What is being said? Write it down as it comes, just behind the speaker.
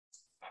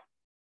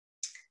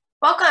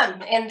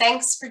Welcome, and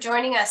thanks for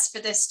joining us for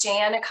this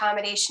JAN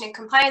Accommodation and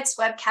Compliance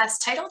webcast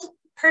titled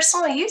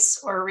Personal Use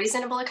or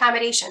Reasonable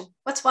Accommodation.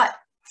 What's what?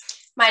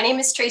 My name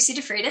is Tracy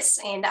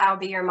DeFreitas, and I'll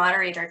be your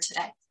moderator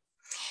today.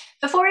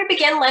 Before we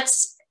begin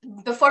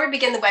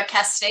the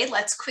webcast today,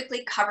 let's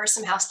quickly cover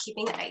some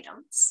housekeeping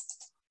items.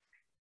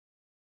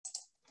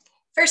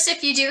 First,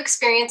 if you do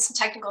experience some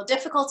technical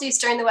difficulties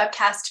during the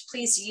webcast,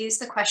 please use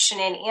the question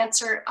and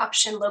answer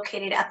option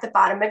located at the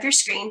bottom of your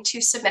screen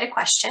to submit a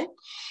question.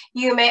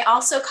 You may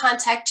also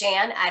contact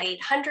Jan at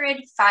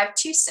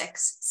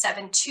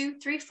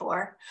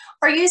 800-526-7234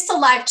 or use the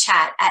live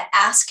chat at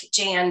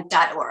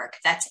askjan.org.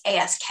 That's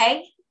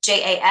askjan.org.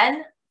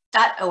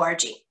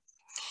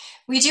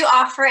 We do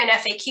offer an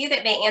FAQ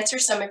that may answer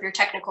some of your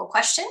technical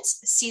questions.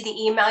 See the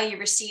email you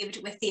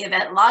received with the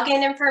event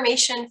login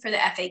information for the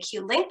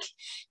FAQ link.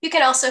 You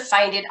can also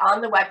find it on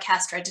the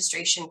webcast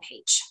registration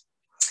page.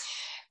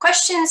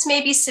 Questions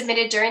may be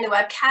submitted during the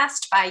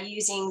webcast by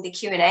using the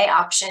Q&A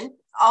option.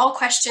 All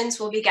questions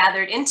will be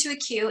gathered into a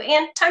queue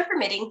and, time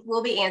permitting,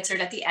 will be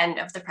answered at the end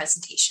of the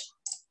presentation.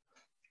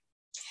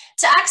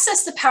 To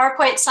access the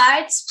PowerPoint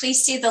slides,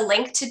 please see the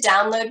link to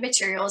download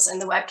materials in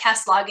the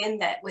webcast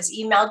login that was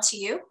emailed to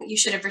you. You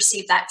should have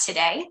received that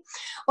today.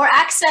 Or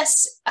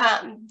access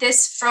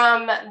this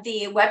from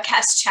the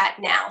webcast chat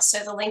now. So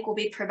the link will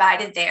be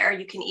provided there.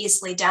 You can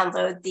easily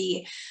download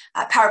the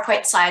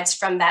PowerPoint slides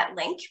from that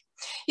link.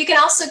 You can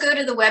also go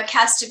to the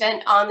webcast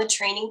event on the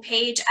training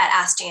page at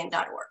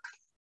askjan.org.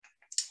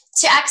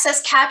 To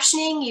access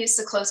captioning, use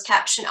the closed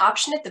caption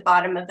option at the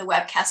bottom of the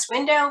webcast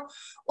window,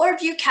 or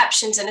view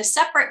captions in a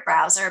separate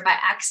browser by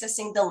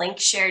accessing the link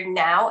shared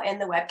now in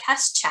the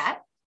webcast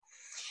chat.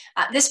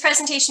 This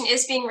presentation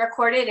is being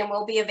recorded and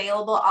will be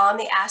available on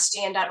the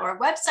askjan.org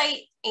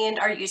website and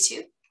our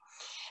YouTube.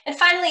 And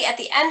finally, at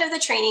the end of the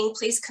training,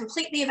 please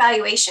complete the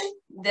evaluation.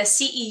 The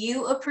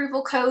CEU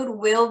approval code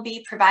will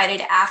be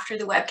provided after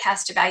the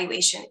webcast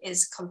evaluation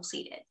is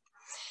completed.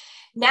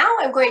 Now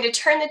I'm going to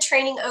turn the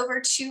training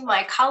over to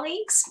my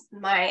colleagues,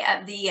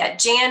 the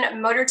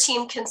JAN Motor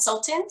Team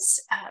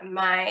consultants,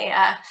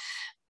 my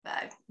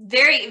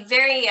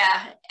very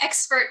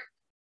expert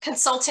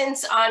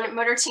consultants on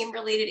motor team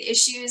related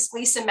issues,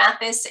 Lisa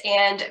Mathess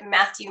and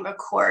Matthew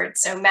McCord.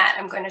 So Matt,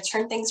 I'm going to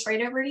turn things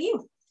right over to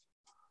you.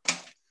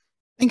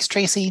 Thanks,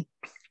 Tracy.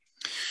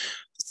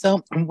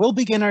 So we'll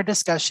begin our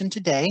discussion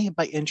today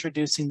by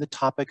introducing the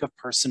topic of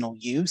personal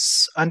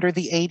use under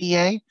the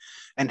ADA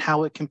and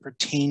how it can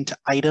pertain to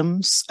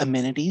items,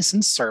 amenities,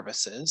 and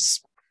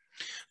services.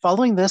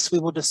 Following this, we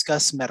will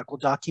discuss medical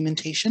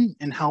documentation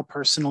and how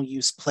personal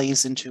use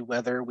plays into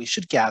whether we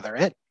should gather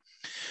it.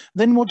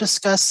 Then we'll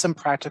discuss some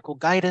practical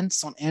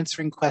guidance on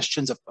answering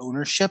questions of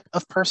ownership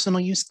of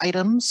personal use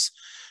items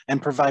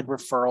and provide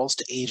referrals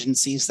to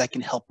agencies that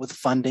can help with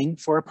funding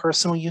for a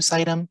personal use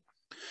item.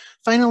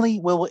 Finally,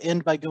 we will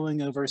end by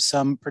going over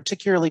some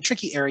particularly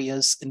tricky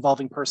areas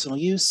involving personal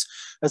use,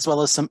 as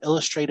well as some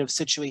illustrative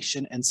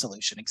situation and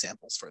solution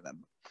examples for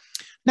them.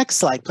 Next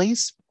slide,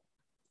 please.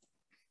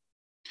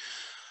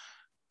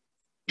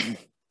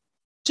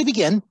 To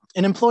begin,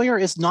 an employer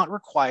is not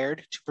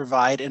required to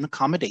provide an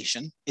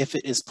accommodation if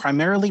it is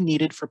primarily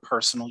needed for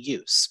personal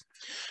use.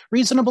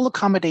 Reasonable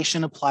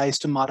accommodation applies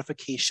to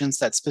modifications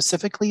that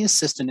specifically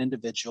assist an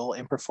individual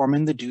in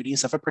performing the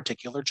duties of a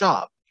particular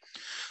job.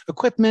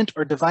 Equipment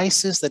or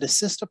devices that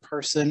assist a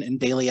person in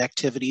daily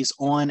activities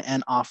on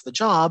and off the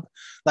job,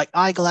 like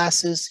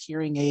eyeglasses,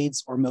 hearing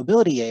aids, or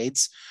mobility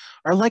aids,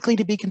 are likely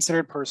to be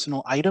considered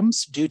personal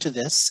items due to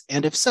this,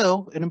 and if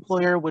so, an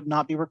employer would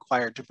not be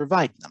required to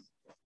provide them.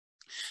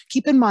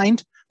 Keep in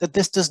mind that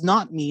this does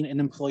not mean an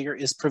employer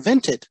is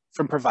prevented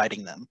from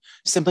providing them,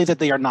 simply that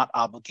they are not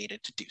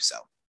obligated to do so.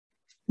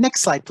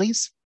 Next slide,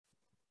 please.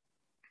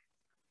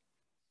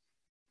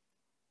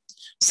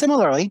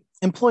 Similarly,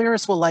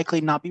 employers will likely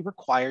not be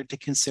required to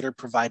consider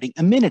providing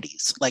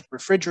amenities like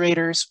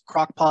refrigerators,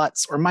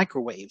 crockpots, or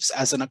microwaves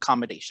as an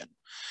accommodation.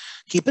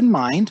 Keep in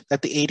mind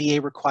that the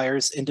ADA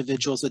requires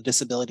individuals with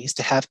disabilities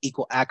to have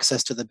equal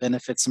access to the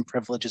benefits and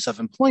privileges of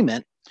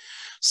employment.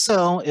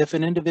 So if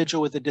an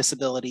individual with a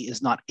disability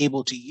is not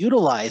able to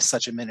utilize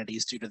such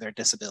amenities due to their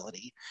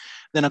disability,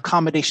 then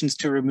accommodations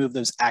to remove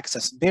those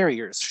access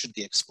barriers should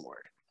be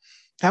explored.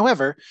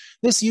 However,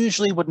 this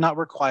usually would not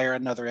require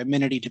another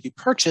amenity to be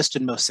purchased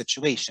in most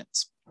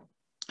situations.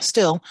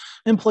 Still,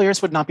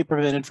 employers would not be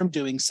prevented from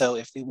doing so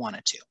if they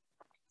wanted to.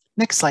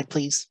 Next slide,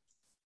 please.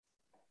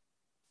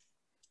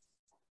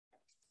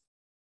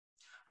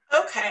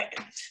 Okay,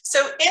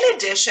 so in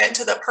addition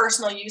to the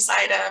personal use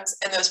items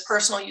and those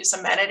personal use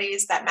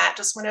amenities that Matt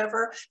just went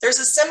over, there's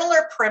a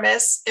similar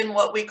premise in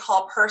what we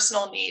call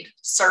personal need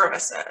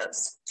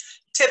services.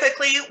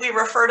 Typically, we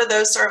refer to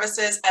those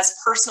services as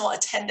personal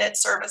attendant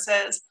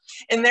services,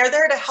 and they're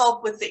there to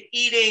help with the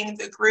eating,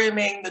 the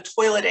grooming, the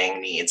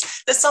toileting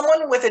needs that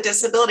someone with a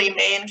disability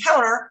may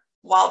encounter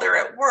while they're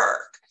at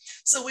work.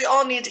 So we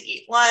all need to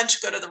eat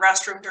lunch, go to the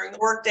restroom during the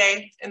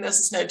workday, and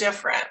this is no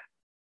different.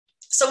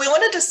 So we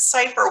want to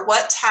decipher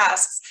what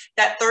tasks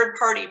that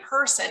third-party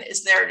person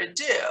is there to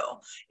do.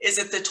 Is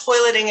it the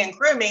toileting and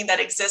grooming that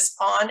exists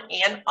on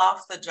and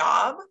off the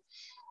job?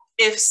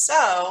 If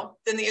so,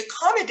 then the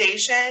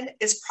accommodation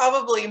is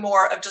probably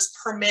more of just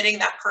permitting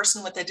that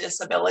person with a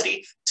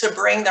disability to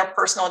bring their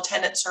personal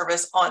attendant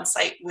service on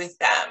site with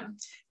them.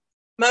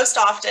 Most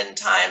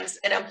oftentimes,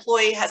 an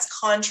employee has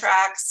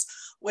contracts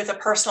with a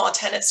personal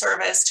attendant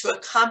service to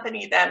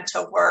accompany them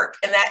to work,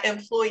 and that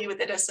employee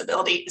with a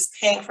disability is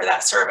paying for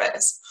that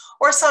service.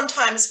 Or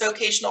sometimes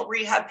vocational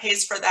rehab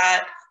pays for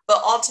that,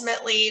 but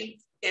ultimately,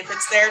 if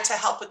it's there to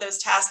help with those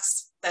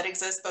tasks that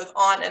exist both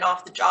on and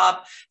off the job,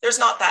 there's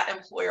not that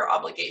employer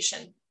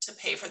obligation to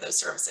pay for those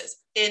services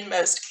in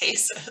most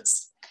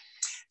cases.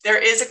 There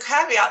is a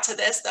caveat to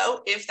this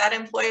though, if that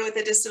employee with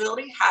a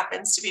disability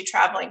happens to be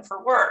traveling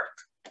for work.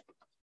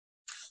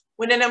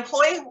 When an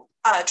employee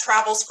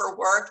travels for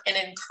work and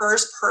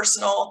incurs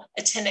personal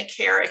attendant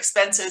care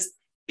expenses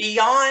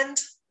beyond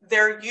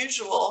their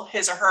usual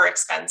his or her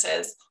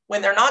expenses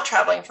when they're not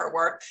traveling for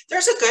work,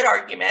 there's a good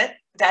argument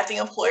that the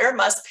employer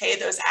must pay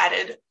those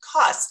added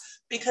costs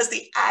because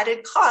the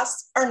added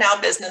costs are now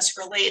business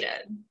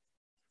related.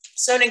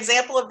 So an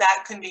example of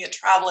that can be a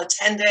travel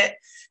attendant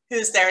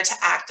who's there to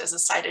act as a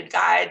sighted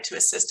guide to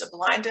assist a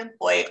blind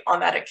employee on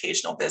that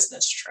occasional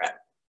business trip.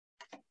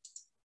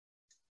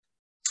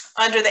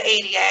 Under the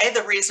ADA,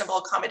 the reasonable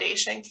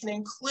accommodation can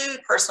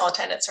include personal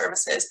attendant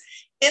services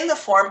in the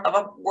form of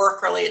a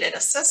work-related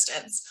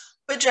assistance,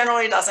 but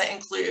generally doesn't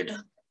include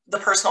the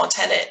personal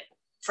attendant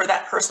for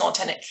that personal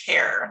attendant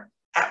care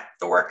at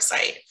the work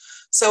site.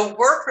 So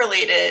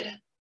work-related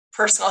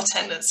personal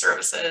attendant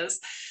services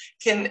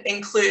can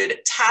include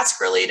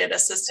task-related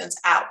assistance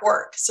at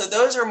work. So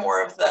those are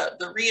more of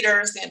the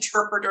readers, the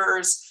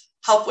interpreters,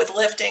 help with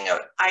lifting an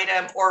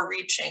item or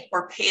reaching,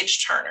 or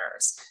page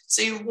turners.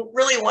 So you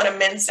really want to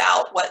mince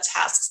out what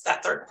tasks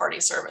that third-party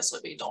service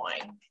would be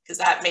doing, because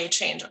that may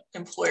change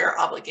employer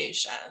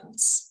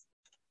obligations.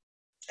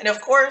 And of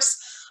course,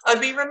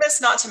 I'd be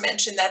remiss not to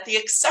mention that the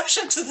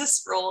exception to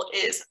this rule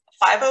is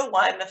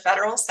 501, the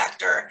federal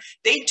sector.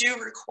 They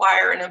do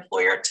require an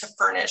employer to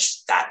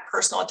furnish that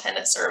personal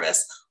attendant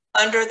service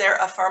under their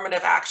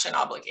affirmative action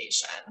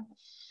obligation.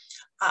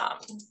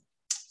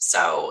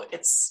 So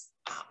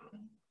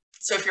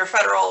if you're a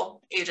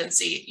federal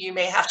agency, you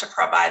may have to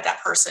provide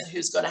that person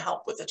who's going to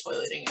help with the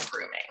toileting and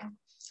grooming.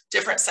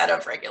 Different set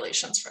of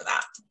regulations for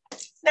that.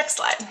 Next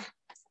slide.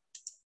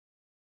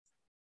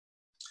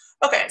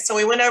 Okay, so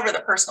we went over the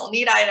personal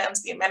need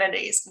items, the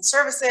amenities and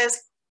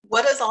services.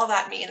 What does all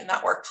that mean in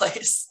that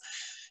workplace?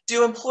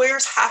 Do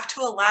employers have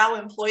to allow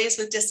employees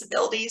with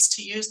disabilities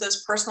to use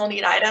those personal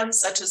need items,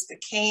 such as the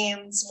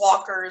canes,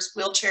 walkers,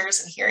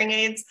 wheelchairs, and hearing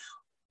aids,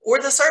 or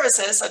the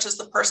services such as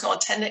the personal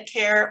attendant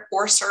care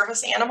or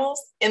service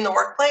animals in the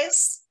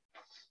workplace?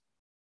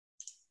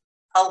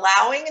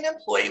 Allowing an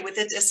employee with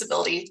a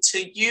disability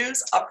to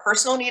use a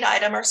personal need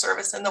item or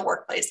service in the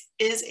workplace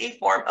is a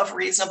form of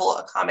reasonable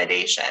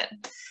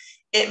accommodation.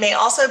 It may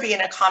also be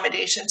an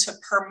accommodation to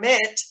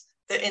permit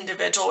the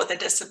individual with a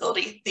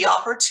disability the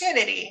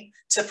opportunity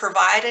to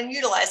provide and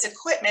utilize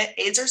equipment,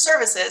 aids, or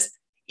services,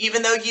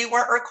 even though you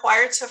weren't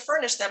required to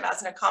furnish them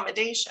as an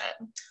accommodation.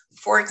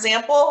 For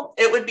example,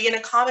 it would be an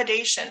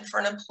accommodation for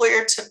an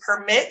employer to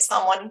permit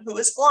someone who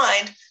is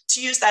blind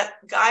to use that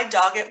guide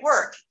dog at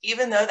work,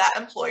 even though that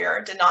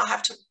employer did not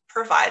have to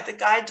provide the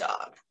guide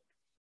dog.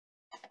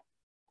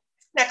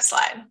 Next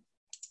slide.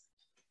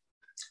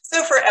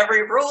 So for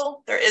every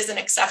rule, there is an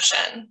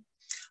exception.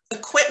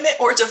 Equipment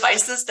or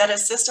devices that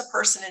assist a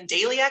person in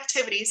daily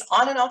activities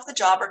on and off the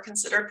job are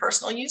considered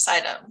personal use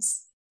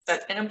items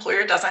that an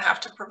employer doesn't have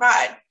to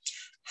provide.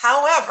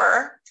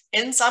 However,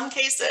 in some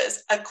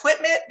cases,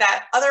 equipment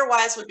that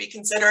otherwise would be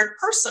considered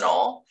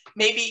personal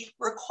may be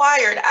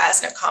required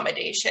as an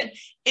accommodation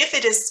if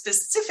it is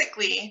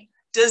specifically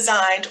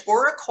designed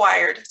or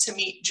required to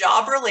meet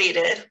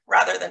job-related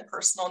rather than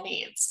personal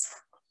needs.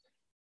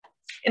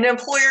 An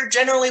employer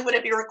generally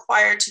wouldn't be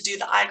required to do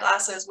the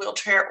eyeglasses,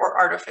 wheelchair, or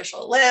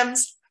artificial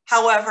limbs.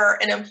 However,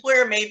 an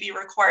employer may be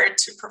required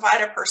to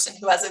provide a person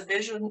who has a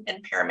vision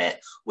impairment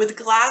with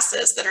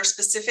glasses that are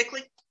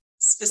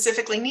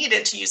specifically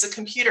needed to use a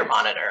computer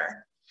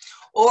monitor.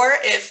 Or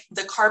if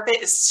the carpet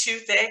is too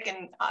thick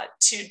and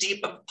too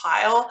deep of a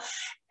pile,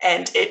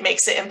 and it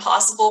makes it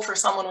impossible for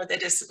someone with a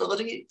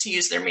disability to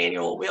use their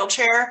manual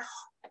wheelchair,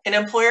 an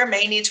employer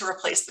may need to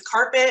replace the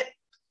carpet,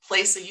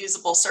 place a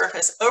usable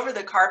surface over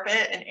the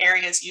carpet in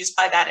areas used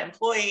by that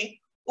employee,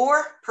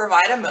 or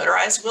provide a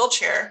motorized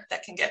wheelchair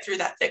that can get through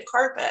that thick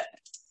carpet.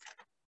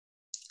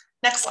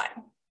 Next slide.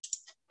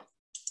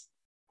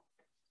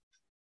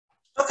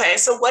 Okay,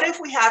 so what if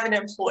we have an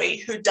employee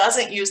who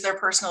doesn't use their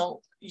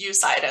personal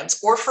use items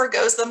or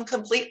forgoes them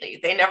completely?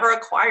 They never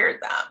acquired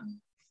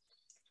them.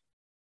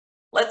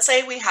 Let's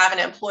say we have an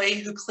employee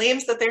who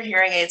claims that their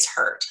hearing aids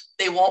hurt.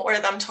 They won't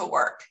wear them to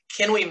work.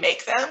 Can we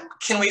make them?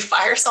 Can we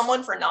fire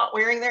someone for not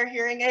wearing their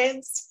hearing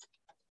aids?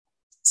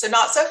 So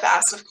not so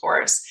fast, of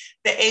course.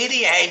 The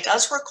ADA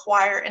does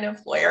require an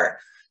employer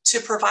to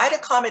provide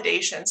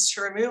accommodations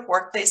to remove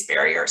workplace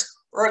barriers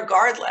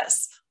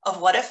regardless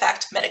of what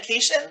effect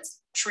medications,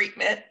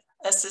 treatment,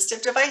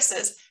 assistive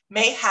devices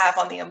may have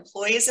on the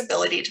employee's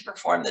ability to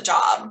perform the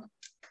job.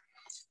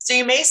 So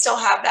you may still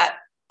have that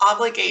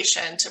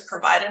obligation to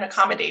provide an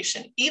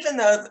accommodation, even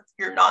though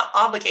you're not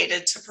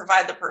obligated to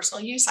provide the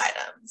personal use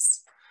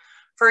items.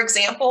 For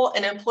example,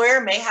 an employer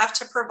may have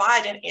to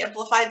provide an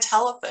amplified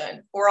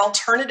telephone or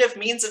alternative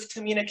means of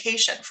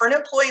communication for an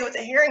employee with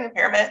a hearing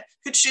impairment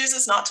who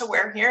chooses not to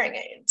wear hearing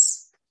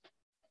aids.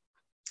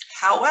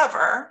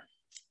 However,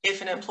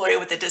 if an employee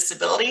with a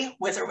disability,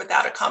 with or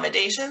without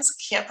accommodations,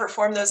 can't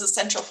perform those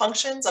essential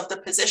functions of the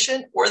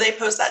position, or they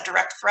pose that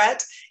direct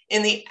threat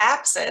in the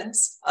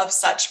absence of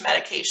such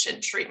medication,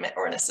 treatment,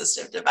 or an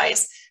assistive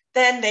device,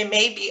 then they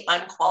may be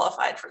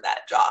unqualified for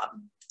that job.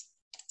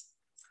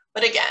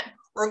 But again,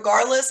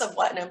 regardless of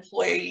what an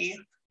employee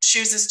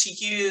chooses to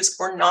use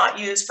or not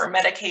use for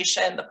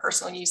medication, the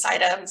personal use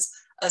items,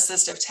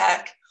 assistive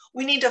tech,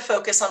 we need to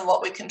focus on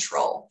what we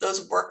control,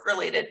 those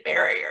work-related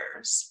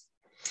barriers.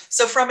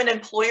 So from an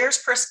employer's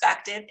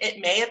perspective,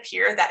 it may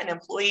appear that an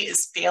employee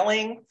is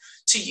failing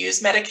to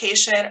use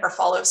medication or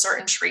follow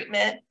certain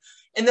treatment.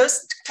 And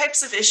those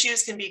types of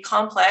issues can be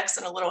complex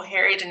and a little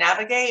hairy to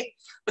navigate,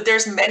 but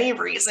there's many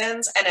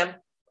reasons an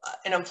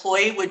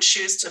employee would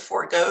choose to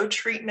forego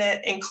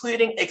treatment,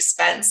 including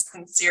expense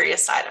and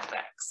serious side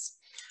effects.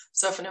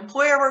 So if an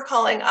employer were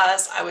calling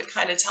us, I would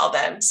kind of tell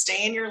them,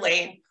 stay in your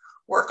lane,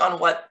 work on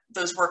what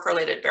those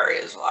work-related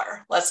barriers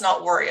are. Let's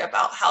not worry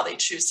about how they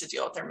choose to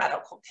deal with their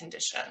medical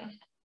condition.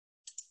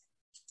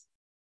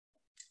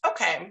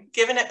 Okay,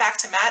 giving it back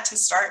to Matt to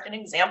start an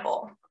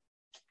example.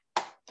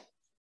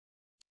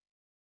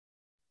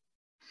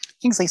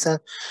 Thanks, Lisa.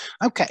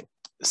 Okay,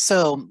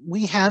 so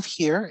we have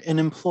here an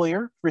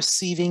employer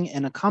receiving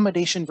an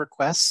accommodation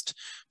request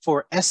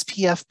for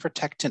SPF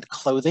protectant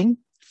clothing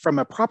from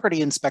a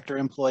property inspector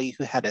employee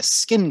who had a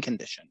skin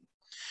condition.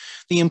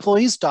 The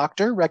employee's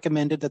doctor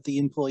recommended that the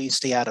employee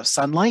stay out of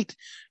sunlight,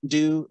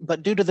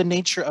 but due to the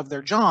nature of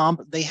their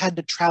job, they had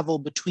to travel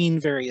between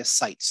various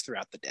sites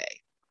throughout the day.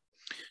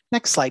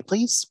 Next slide,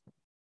 please.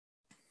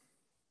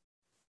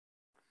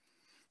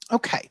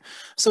 Okay,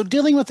 so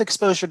dealing with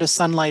exposure to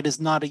sunlight is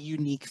not a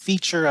unique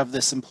feature of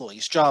this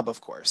employee's job, of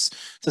course.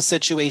 It's a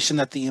situation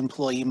that the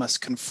employee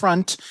must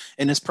confront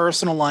in his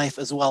personal life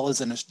as well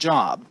as in his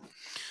job.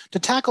 To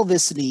tackle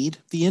this need,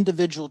 the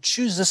individual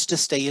chooses to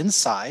stay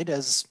inside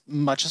as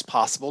much as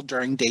possible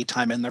during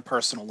daytime in their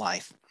personal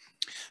life.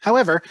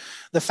 However,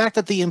 the fact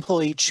that the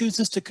employee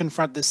chooses to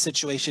confront this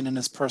situation in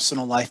his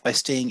personal life by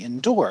staying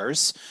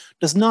indoors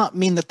does not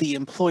mean that the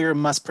employer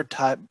must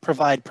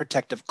provide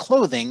protective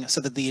clothing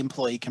so that the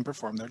employee can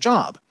perform their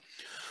job.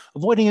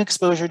 Avoiding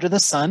exposure to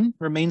the sun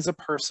remains a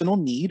personal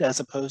need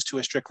as opposed to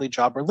a strictly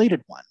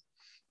job-related one.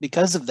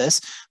 Because of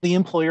this, the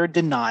employer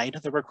denied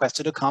the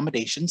requested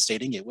accommodation,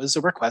 stating it was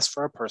a request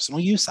for a personal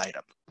use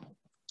item.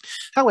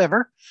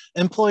 However,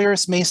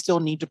 employers may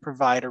still need to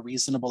provide a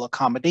reasonable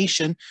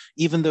accommodation,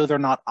 even though they're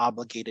not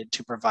obligated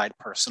to provide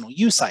personal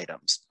use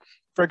items.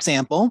 For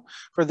example,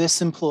 for this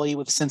employee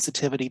with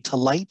sensitivity to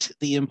light,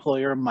 the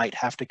employer might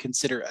have to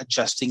consider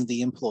adjusting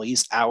the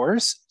employee's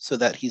hours so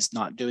that he's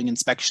not doing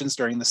inspections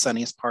during the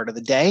sunniest part of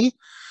the day,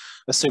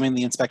 assuming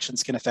the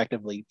inspections can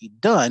effectively be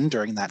done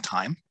during that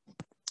time.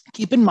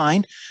 Keep in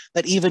mind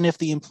that even if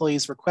the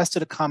employee's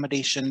requested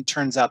accommodation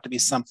turns out to be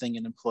something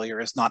an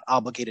employer is not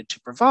obligated to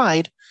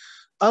provide,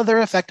 other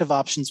effective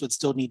options would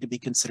still need to be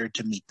considered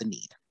to meet the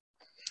need.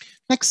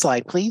 Next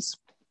slide, please.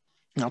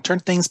 And I'll turn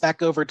things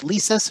back over to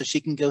Lisa so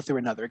she can go through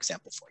another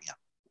example for you.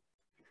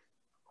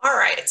 All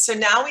right, so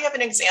now we have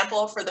an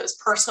example for those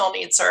personal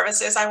needs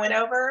services I went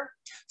over.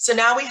 So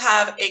now we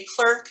have a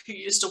clerk who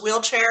used a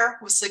wheelchair,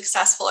 was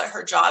successful at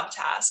her job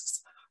tasks.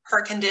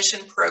 Her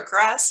condition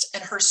progressed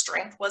and her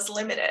strength was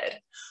limited.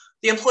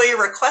 The employee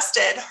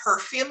requested her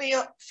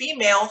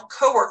female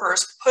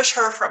coworkers push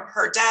her from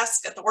her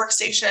desk at the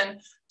workstation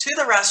to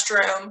the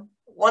restroom.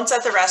 Once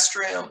at the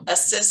restroom,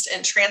 assist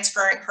in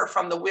transferring her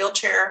from the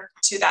wheelchair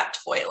to that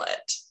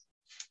toilet.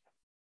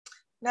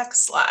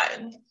 Next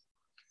slide.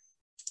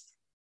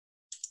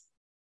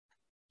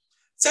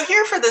 So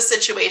here for this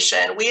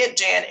situation, we at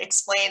JAN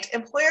explained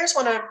employers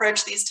want to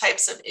approach these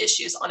types of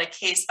issues on a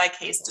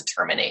case-by-case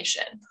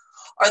determination.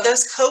 Are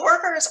those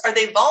coworkers, are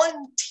they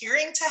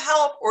volunteering to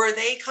help, or are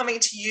they coming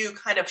to you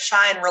kind of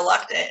shy and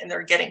reluctant and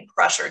they're getting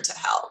pressured to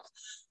help?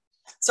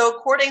 So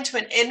according to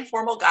an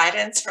informal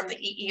guidance from the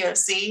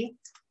EEOC,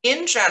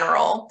 in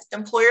general,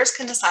 employers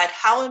can decide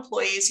how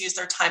employees use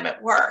their time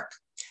at work.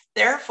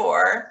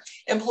 Therefore,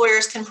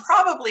 employers can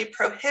probably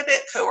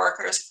prohibit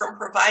coworkers from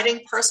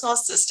providing personal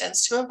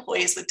assistance to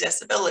employees with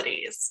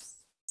disabilities.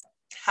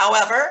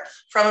 However,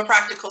 from a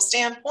practical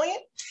standpoint,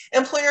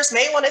 employers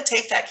may want to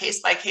take that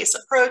case-by-case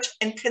approach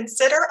and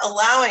consider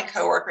allowing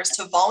coworkers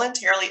to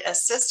voluntarily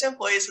assist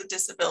employees with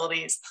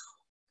disabilities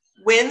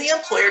when the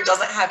employer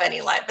doesn't have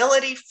any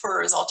liability for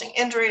resulting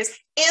injuries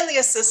and the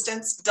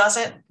assistance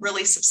doesn't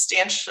really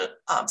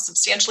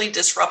substantially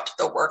disrupt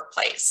the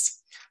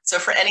workplace. So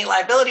for any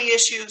liability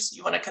issues,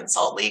 you want to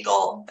consult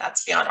legal,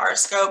 that's beyond our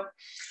scope.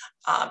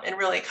 and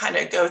really kind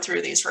of go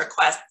through these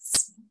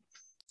requests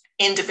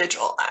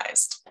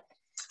individualized.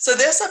 So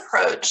this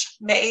approach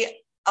may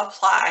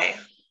apply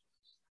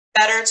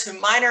better to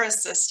minor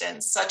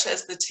assistance, such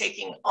as the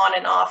taking on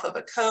and off of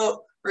a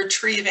coat,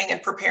 retrieving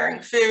and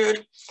preparing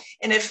food.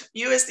 And if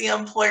you as the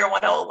employer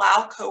want to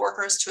allow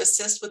coworkers to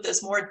assist with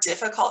those more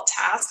difficult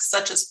tasks,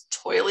 such as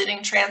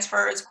toileting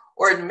transfers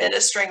or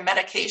administering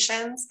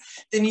medications,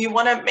 then you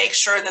want to make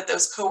sure that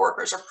those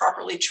coworkers are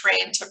properly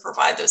trained to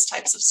provide those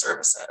types of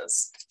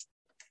services.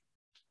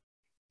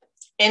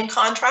 In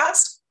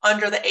contrast,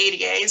 under the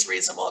ADA's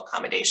reasonable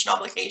accommodation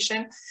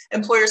obligation,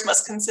 employers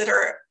must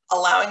consider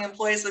allowing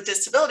employees with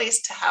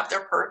disabilities to have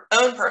their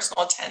own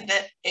personal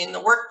attendant in the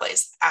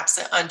workplace,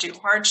 absent undue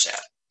hardship.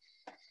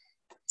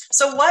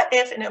 So what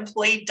if an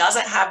employee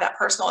doesn't have that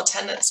personal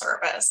attendant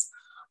service?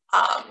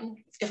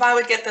 If I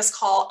would get this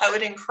call, I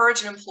would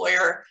encourage an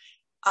employer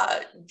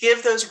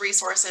give those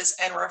resources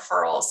and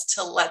referrals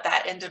to let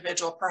that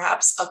individual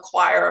perhaps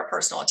acquire a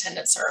personal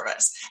attendant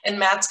service. And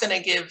Matt's going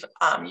to give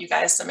you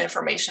guys some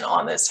information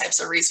on those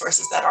types of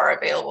resources that are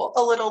available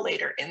a little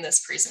later in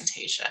this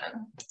presentation.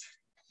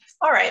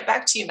 All right,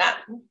 back to you, Matt.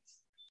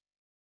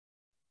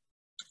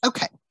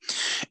 Okay.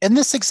 In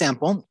this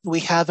example,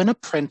 we have an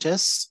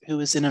apprentice who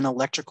is in an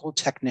electrical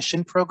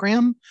technician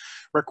program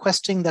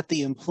requesting that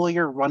the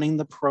employer running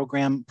the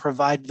program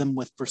provide them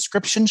with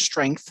prescription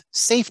strength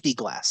safety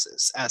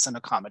glasses as an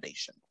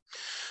accommodation.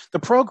 The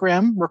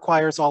program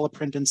requires all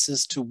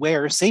apprentices to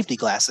wear safety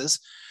glasses.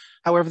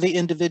 However, the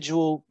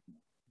individual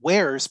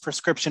wears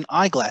prescription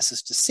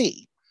eyeglasses to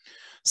see.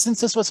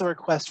 Since this was a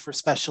request for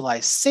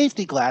specialized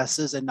safety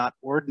glasses and not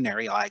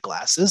ordinary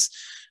eyeglasses,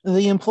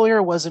 the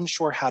employer wasn't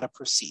sure how to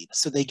proceed,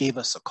 so they gave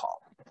us a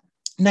call.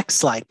 Next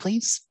slide,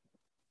 please.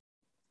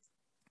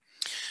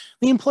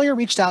 The employer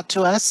reached out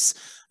to us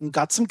and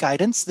got some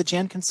guidance. The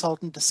Jan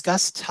consultant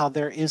discussed how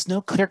there is no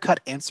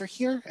clear-cut answer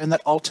here and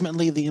that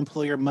ultimately the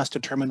employer must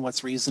determine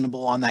what's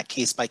reasonable on that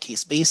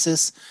case-by-case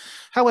basis.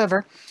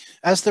 However,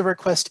 as the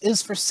request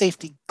is for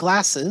safety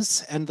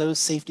glasses, and those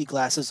safety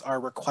glasses are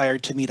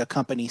required to meet a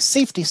company's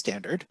safety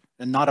standard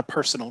and not a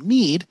personal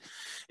need,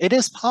 it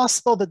is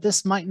possible that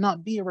this might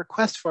not be a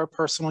request for a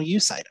personal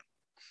use item.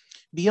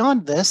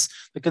 Beyond this,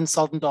 the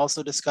consultant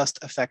also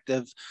discussed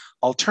effective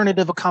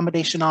alternative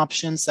accommodation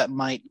options that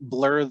might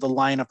blur the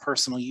line of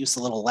personal use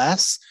a little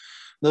less.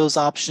 Those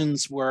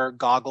options were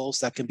goggles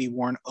that can be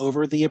worn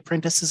over the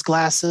apprentice's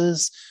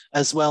glasses,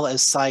 as well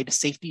as side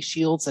safety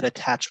shields that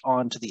attach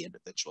onto the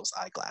individual's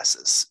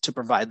eyeglasses to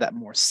provide that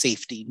more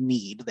safety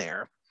need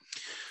there.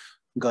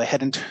 Go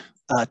ahead and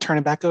turn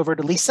it back over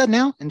to Lisa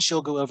now, and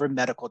she'll go over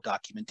medical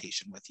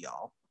documentation with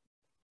y'all.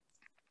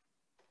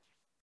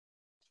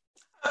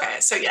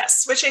 Okay, so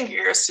yes, switching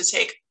gears to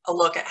take a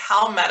look at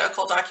how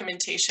medical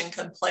documentation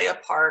can play a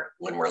part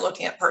when we're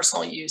looking at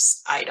personal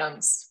use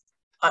items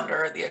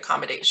under the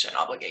accommodation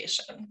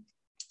obligation.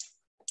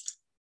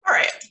 All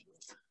right,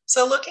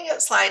 so looking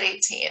at slide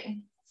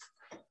 18.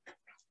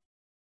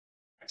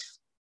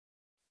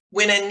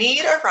 When a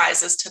need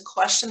arises to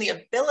question the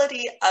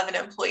ability of an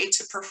employee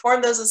to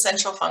perform those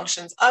essential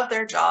functions of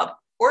their job,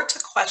 or to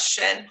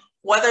question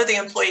whether the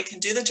employee can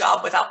do the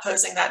job without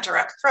posing that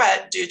direct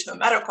threat due to a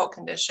medical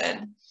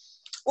condition,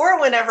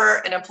 or whenever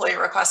an employee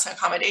requests an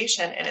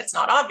accommodation and it's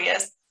not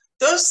obvious,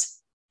 those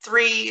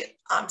three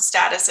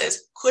statuses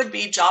could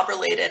be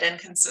job-related and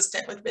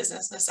consistent with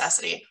business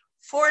necessity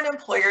for an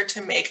employer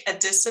to make a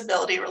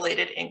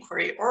disability-related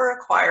inquiry or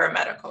require a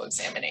medical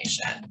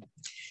examination.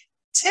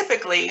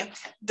 Typically,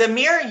 the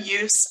mere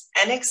use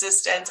and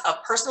existence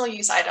of personal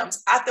use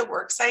items at the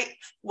worksite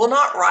will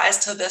not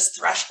rise to this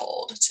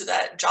threshold, to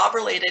that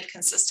job-related,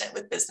 consistent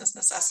with business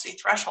necessity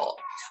threshold.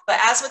 But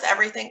as with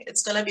everything,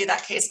 it's going to be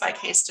that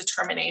case-by-case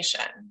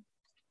determination.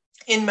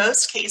 In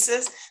most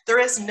cases, there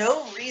is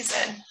no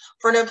reason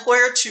for an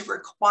employer to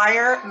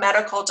require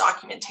medical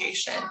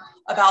documentation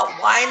about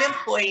why an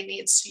employee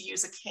needs to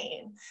use a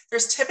cane.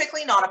 There's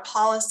typically not a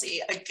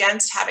policy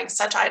against having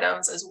such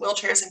items as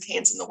wheelchairs and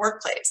canes in the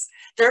workplace.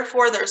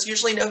 Therefore, there's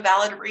usually no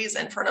valid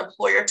reason for an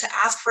employer to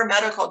ask for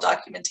medical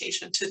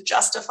documentation to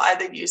justify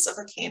the use of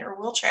a cane or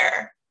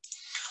wheelchair.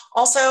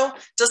 Also,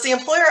 does the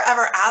employer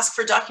ever ask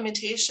for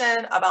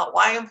documentation about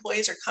why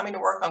employees are coming to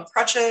work on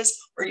crutches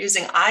or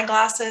using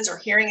eyeglasses or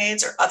hearing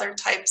aids or other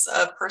types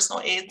of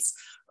personal aids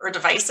or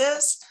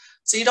devices?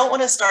 So you don't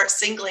want to start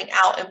singling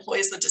out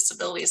employees with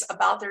disabilities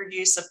about their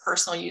use of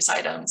personal use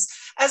items,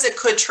 as it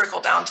could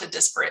trickle down to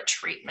disparate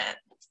treatment.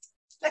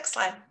 Next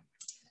slide.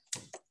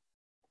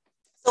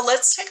 So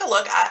let's take a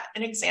look at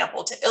an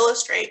example to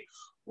illustrate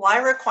why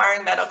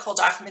requiring medical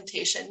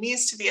documentation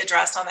needs to be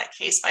addressed on that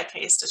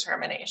case-by-case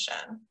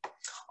determination.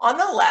 On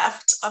the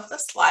left of the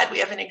slide, we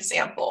have an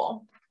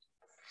example.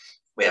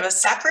 We have a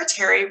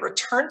secretary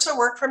returned to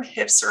work from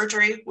hip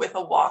surgery with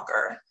a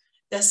walker.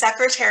 The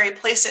secretary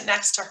placed it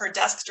next to her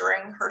desk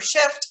during her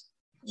shift,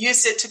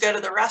 used it to go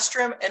to the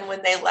restroom, and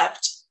when they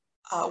left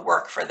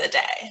work for the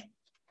day.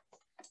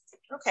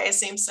 Okay,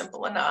 seems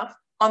simple enough.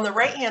 On the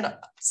right-hand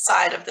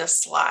side of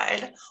this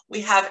slide,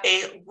 we have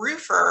a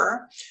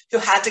roofer who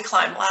had to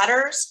climb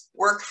ladders,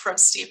 work from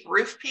steep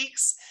roof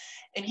peaks,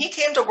 and he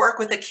came to work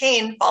with a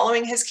cane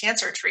following his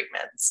cancer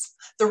treatments.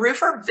 The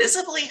roofer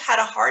visibly had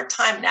a hard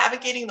time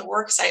navigating the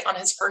work site on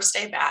his first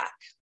day back.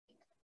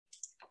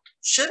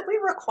 Should we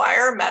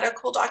require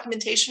medical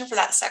documentation for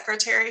that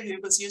secretary who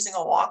was using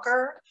a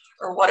walker?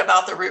 Or what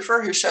about the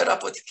roofer who showed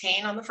up with a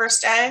cane on the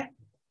first day?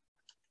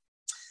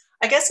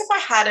 I guess if I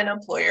had an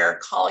employer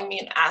calling me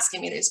and asking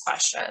me these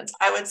questions,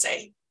 I would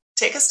say,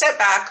 take a step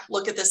back,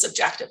 look at this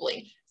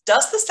objectively.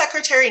 Does the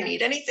secretary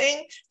need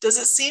anything? Does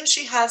it seem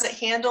she has it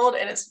handled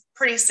and is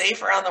pretty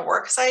safe around the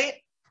work site?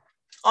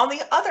 On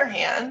the other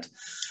hand,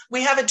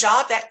 we have a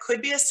job that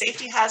could be a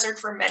safety hazard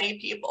for many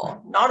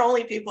people, not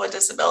only people with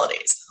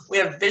disabilities. We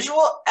have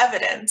visual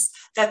evidence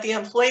that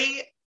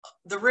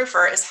the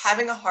roofer is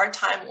having a hard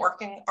time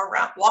walking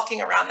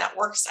around that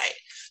work site.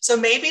 So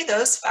maybe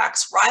those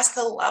facts rise to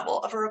the level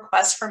of a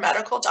request for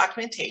medical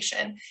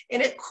documentation,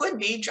 and it could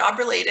be job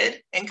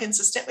related and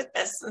consistent with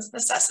business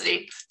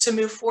necessity to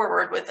move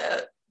forward with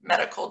a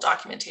medical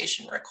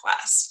documentation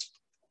request.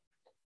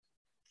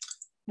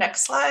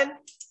 Next slide.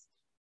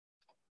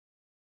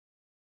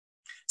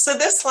 So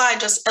this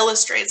slide just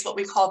illustrates what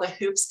we call the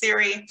hoops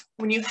theory.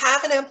 When you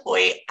have an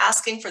employee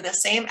asking for the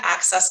same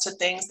access to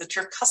things that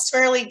you're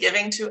customarily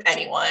giving to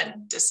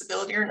anyone,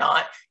 disability or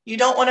not, you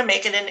don't want to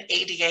make it an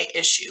ADA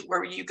issue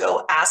where you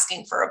go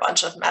asking for a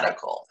bunch of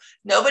medical.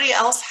 Nobody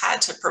else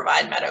had to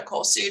provide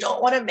medical, so you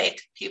don't want to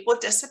make people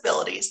with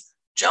disabilities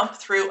jump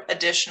through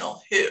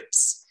additional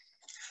hoops.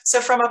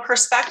 So from a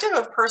perspective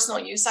of personal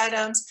use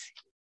items,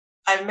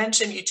 I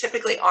mentioned you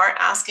typically aren't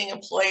asking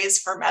employees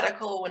for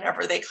medical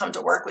whenever they come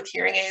to work with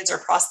hearing aids or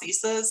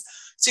prostheses.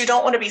 So you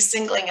don't want to be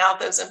singling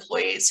out those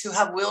employees who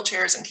have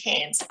wheelchairs and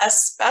canes,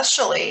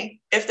 especially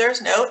if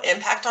there's no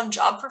impact on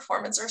job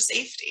performance or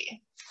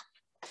safety.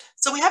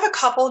 So we have a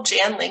couple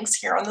Jan links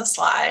here on the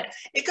slide.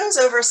 It goes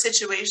over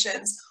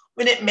situations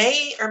when it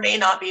may or may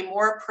not be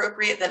more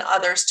appropriate than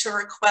others to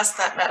request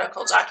that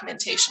medical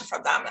documentation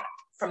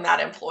from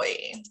that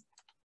employee.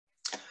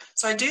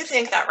 So I do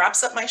think that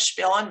wraps up my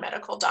spiel on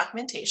medical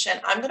documentation.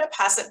 I'm going to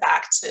pass it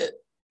back to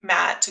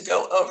Matt to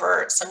go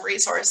over some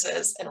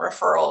resources and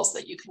referrals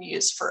that you can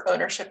use for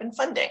ownership and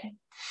funding.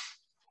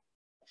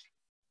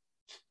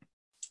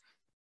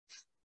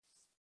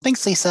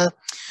 Thanks, Lisa.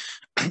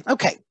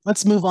 Okay,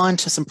 let's move on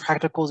to some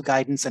practical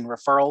guidance and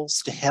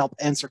referrals to help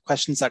answer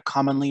questions that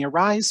commonly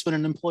arise when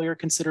an employer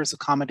considers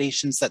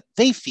accommodations that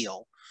they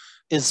feel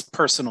is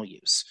personal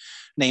use.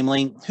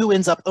 Namely, who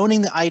ends up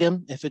owning the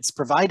item if it's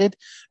provided,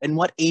 and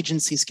what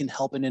agencies can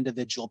help an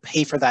individual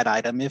pay for that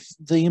item if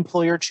the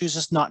employer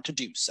chooses not to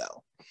do so.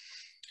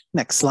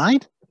 Next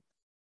slide.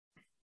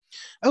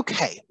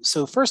 Okay,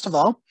 so first of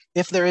all,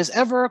 if there is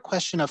ever a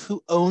question of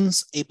who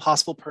owns a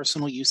possible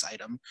personal use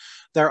item,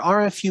 there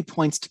are a few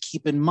points to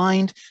keep in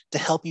mind to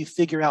help you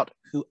figure out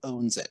who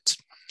owns it.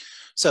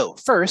 So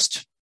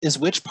first is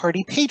which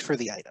party paid for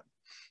the item.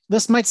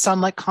 This might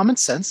sound like common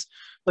sense,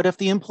 but if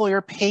the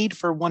employer paid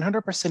for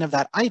 100% of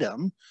that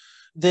item,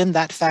 then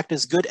that fact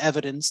is good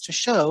evidence to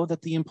show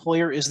that the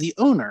employer is the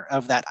owner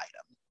of that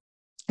item.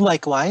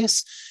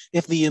 Likewise,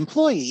 if the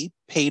employee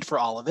paid for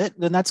all of it,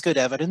 then that's good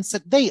evidence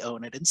that they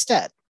own it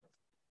instead.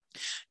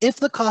 If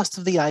the cost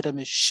of the item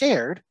is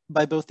shared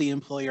by both the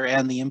employer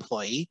and the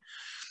employee,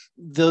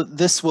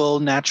 this will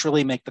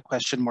naturally make the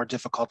question more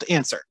difficult to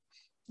answer.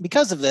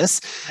 Because of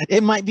this,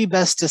 it might be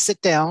best to sit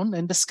down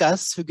and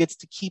discuss who gets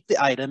to keep the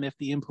item if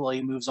the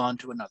employee moves on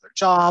to another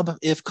job,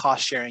 if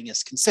cost sharing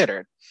is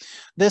considered.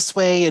 This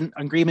way, an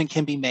agreement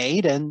can be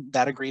made and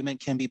that agreement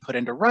can be put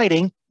into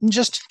writing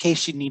just in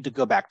case you need to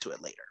go back to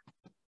it later.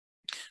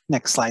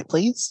 Next slide,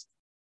 please.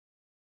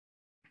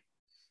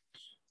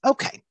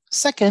 Okay,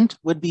 second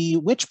would be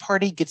which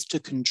party gets to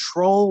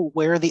control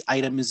where the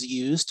item is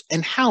used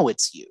and how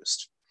it's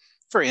used.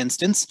 For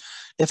instance,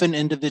 if an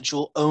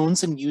individual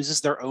owns and uses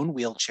their own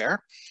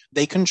wheelchair,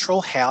 they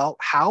control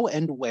how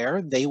and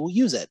where they will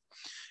use it.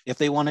 If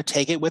they want to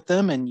take it with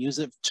them and use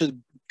it to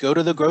go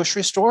to the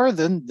grocery store,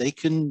 then they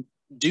can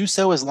do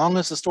so as long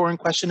as the store in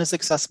question is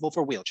accessible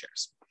for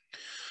wheelchairs.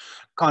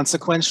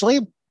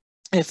 Consequently,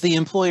 if the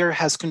employer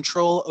has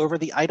control over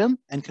the item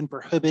and can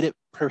prohibit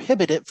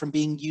it from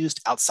being used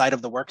outside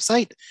of the work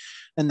site,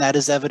 then that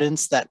is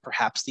evidence that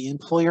perhaps the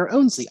employer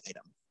owns the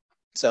item.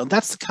 So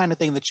that's the kind of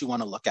thing that you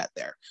want to look at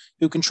there.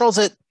 Who controls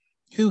it?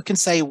 Who can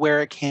say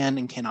where it can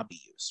and cannot be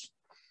used?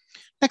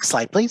 Next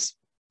slide, please.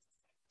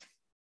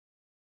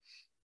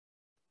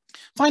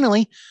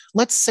 Finally,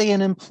 let's say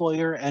an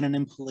employer and an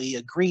employee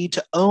agree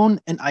to own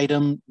an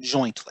item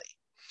jointly,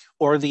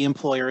 or the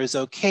employer is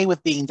okay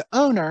with being the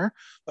owner,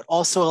 but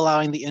also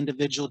allowing the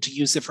individual to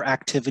use it for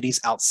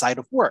activities outside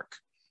of work.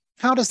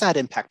 How does that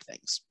impact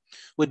things?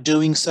 Would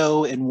doing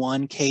so in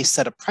one case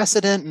set a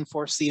precedent and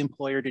force the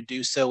employer to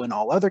do so in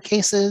all other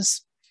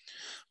cases?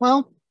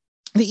 Well,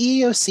 the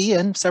EEOC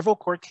and several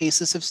court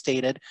cases have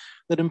stated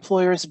that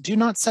employers do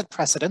not set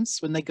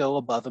precedents when they go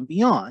above and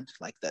beyond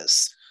like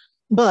this.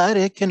 But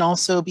it can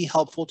also be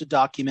helpful to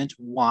document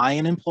why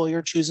an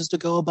employer chooses to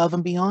go above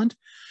and beyond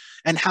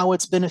and how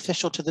it's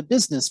beneficial to the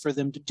business for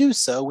them to do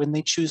so when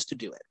they choose to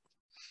do it.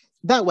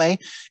 That way,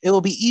 it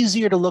will be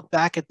easier to look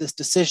back at this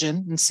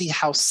decision and see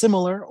how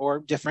similar or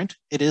different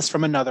it is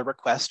from another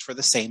request for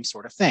the same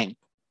sort of thing.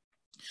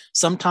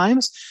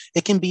 Sometimes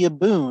it can be a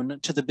boon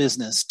to the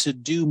business to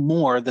do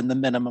more than the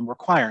minimum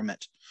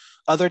requirement.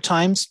 Other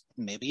times,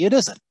 maybe it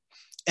isn't.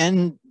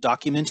 And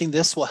documenting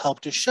this will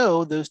help to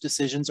show those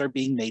decisions are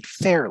being made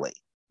fairly.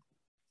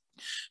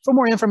 For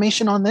more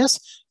information on this,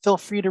 feel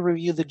free to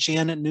review the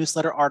Jan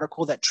newsletter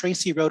article that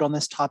Tracy wrote on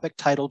this topic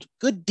titled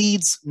Good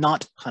Deeds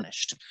Not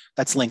Punished.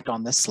 That's linked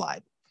on this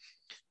slide.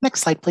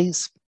 Next slide,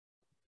 please.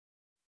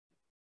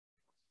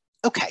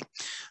 Okay,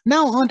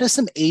 now on to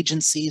some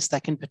agencies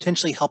that can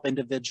potentially help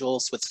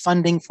individuals with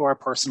funding for a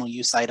personal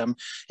use item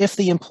if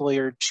the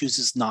employer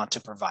chooses not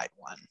to provide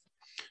one.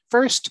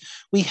 First,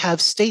 we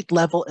have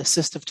state-level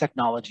assistive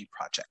technology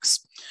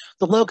projects.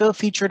 The logo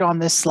featured on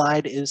this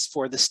slide is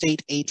for the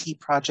state AT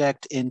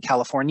project in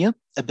California,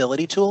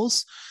 Ability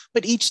Tools,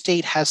 but each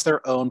state has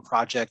their own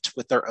project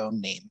with their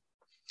own name.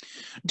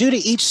 Due to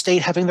each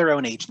state having their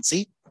own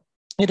agency,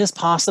 it is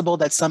possible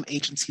that some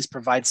agencies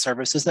provide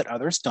services that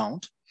others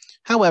don't.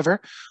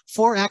 However,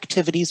 4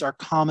 activities are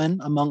common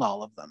among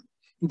all of them.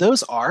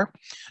 Those are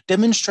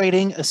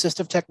demonstrating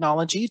assistive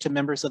technology to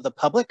members of the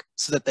public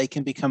so that they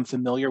can become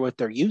familiar with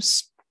their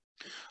use,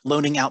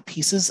 loaning out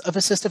pieces of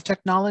assistive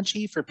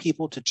technology for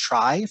people to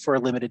try for a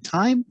limited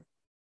time,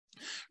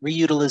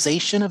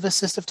 reutilization of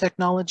assistive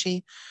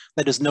technology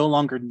that is no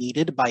longer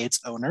needed by its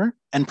owner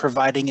and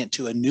providing it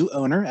to a new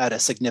owner at a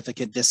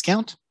significant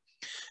discount,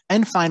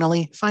 and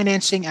finally,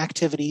 financing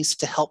activities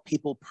to help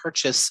people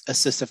purchase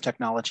assistive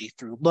technology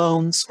through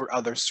loans or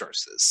other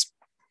sources.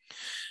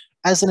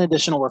 As an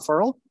additional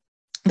referral,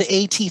 the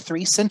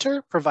AT3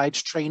 Center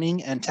provides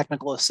training and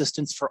technical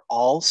assistance for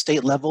all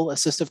state-level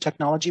assistive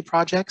technology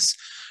projects,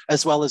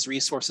 as well as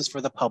resources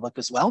for the public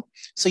as well.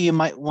 So you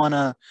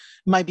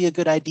might be a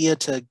good idea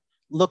to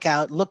look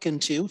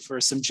into for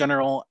some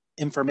general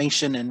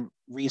information and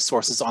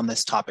resources on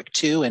this topic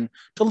too, and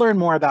to learn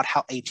more about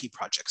how AT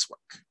projects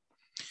work.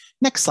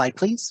 Next slide,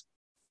 please.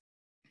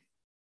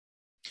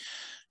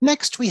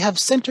 Next, we have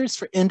Centers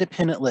for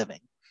Independent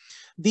Living.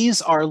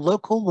 These are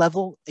local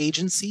level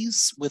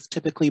agencies with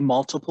typically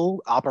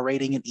multiple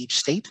operating in each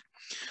state.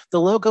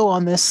 The logo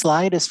on this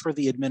slide is for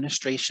the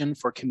Administration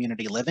for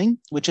Community Living,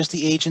 which is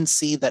the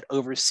agency that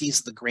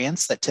oversees the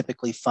grants that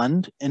typically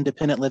fund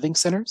independent living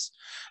centers,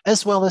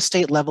 as well as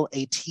state level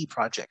AT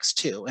projects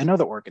too, and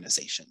other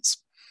organizations.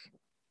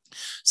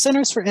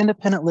 Centers for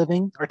Independent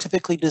Living are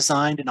typically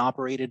designed and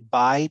operated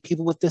by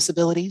people with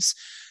disabilities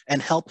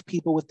and help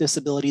people with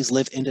disabilities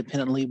live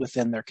independently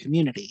within their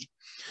community.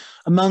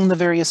 Among the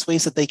various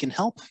ways that they can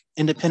help,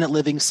 independent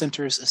living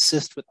centers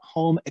assist with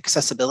home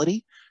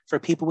accessibility for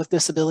people with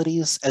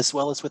disabilities, as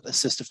well as with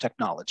assistive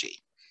technology.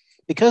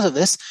 Because of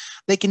this,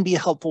 they can be a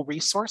helpful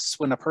resource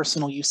when a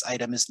personal use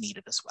item is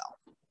needed as well.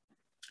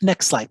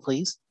 Next slide,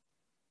 please.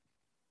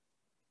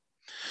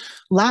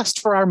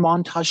 Last, for our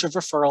montage of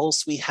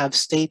referrals, we have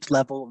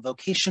state-level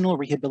vocational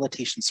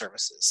rehabilitation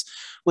services,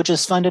 which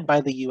is funded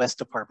by the U.S.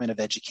 Department of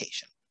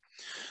Education.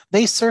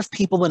 They serve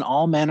people with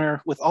all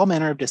manner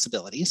of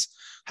disabilities.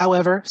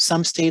 However,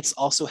 some states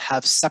also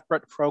have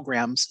separate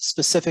programs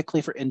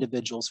specifically for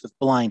individuals with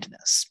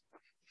blindness.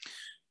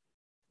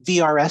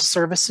 VRS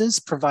Services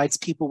provides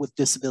people with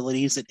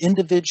disabilities an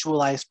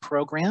individualized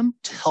program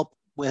to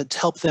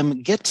help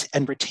them get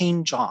and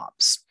retain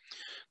jobs.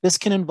 This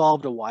can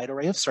involve a wide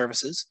array of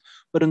services,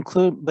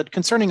 but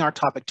concerning our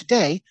topic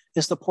today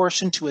is the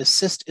portion to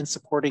assist in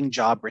supporting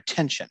job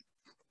retention.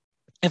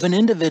 If an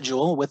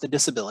individual with a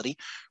disability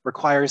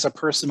requires a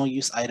personal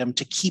use item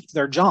to keep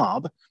their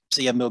job,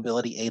 say a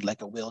mobility aid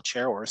like a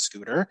wheelchair or a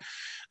scooter,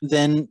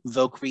 then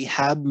Voc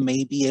Rehab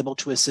may be able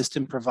to assist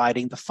in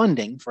providing the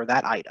funding for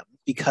that item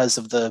because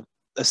of the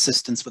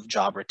assistance with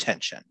job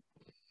retention.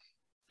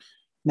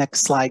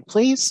 Next slide,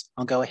 please.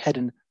 I'll go ahead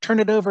and turn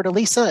it over to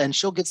Lisa and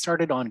she'll get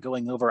started on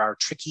going over our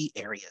tricky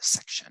areas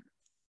section.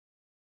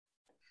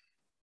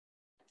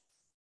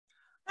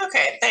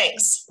 Okay,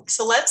 thanks.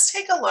 So let's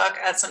take a look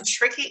at some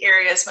tricky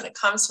areas when it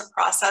comes to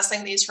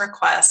processing these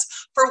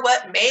requests for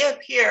what may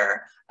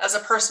appear as a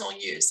personal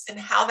use and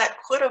how that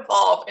could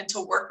evolve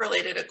into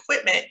work-related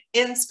equipment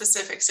in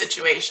specific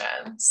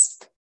situations.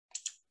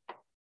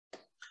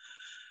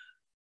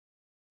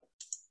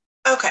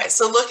 Okay,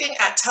 so looking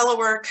at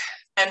telework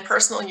and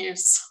personal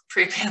use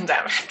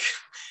pre-pandemic,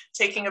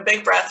 taking a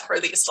big breath for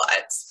these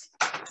slides.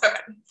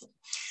 Okay.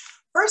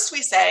 First,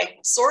 we say,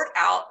 sort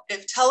out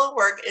if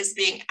telework is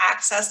being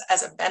accessed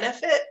as a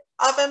benefit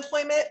of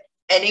employment,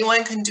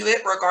 anyone can do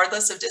it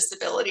regardless of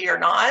disability or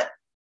not,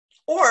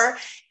 or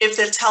if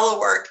the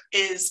telework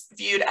is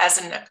viewed as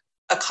an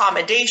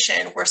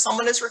accommodation where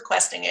someone is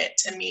requesting it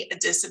to meet a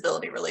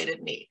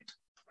disability-related need.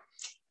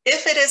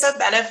 If it is a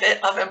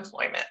benefit of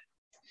employment,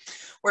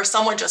 where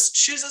someone just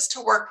chooses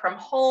to work from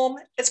home,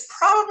 it's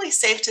probably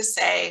safe to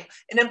say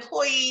an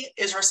employee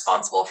is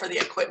responsible for the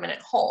equipment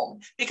at home,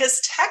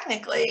 because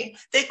technically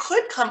they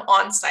could come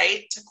on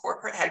site to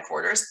corporate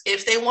headquarters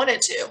if they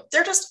wanted to.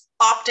 They're just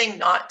opting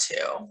not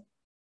to.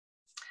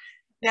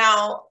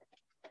 Now,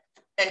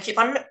 and keep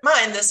in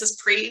mind, this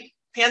is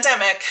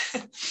pre-pandemic.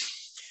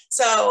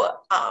 So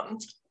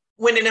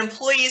when an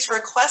employee's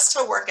request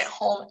to work at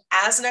home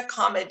as an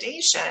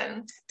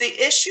accommodation,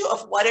 the issue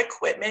of what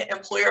equipment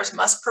employers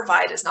must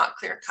provide is not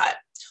clear-cut.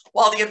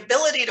 While the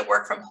ability to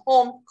work from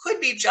home could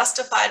be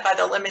justified by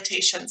the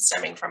limitations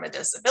stemming from a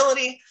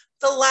disability,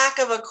 the lack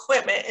of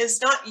equipment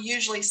is not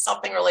usually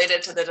something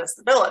related to the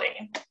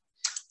disability.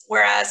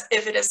 Whereas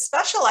if it is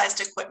specialized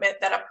equipment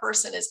that a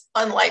person is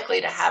unlikely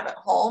to have at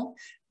home,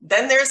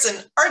 then there's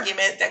an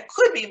argument that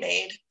could be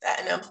made that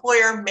an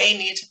employer may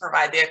need to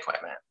provide the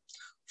equipment.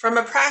 From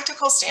a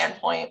practical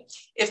standpoint,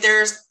 if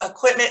there's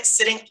equipment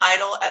sitting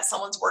idle at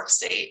someone's work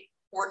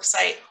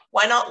site,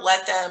 why not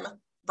let them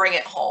bring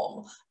it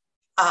home?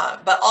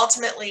 But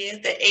ultimately,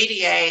 the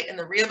ADA and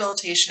the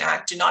Rehabilitation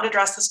Act do not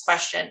address this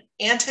question,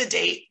 and to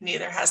date,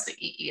 neither has the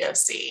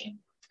EEOC.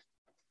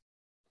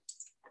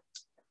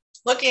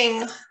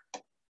 Looking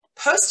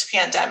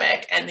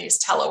post-pandemic and these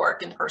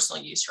telework and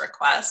personal use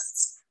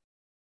requests.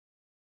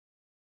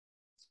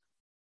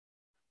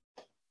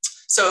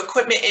 So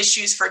equipment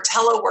issues for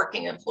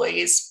teleworking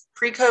employees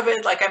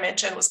pre-COVID, like I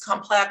mentioned, was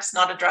complex,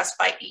 not addressed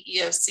by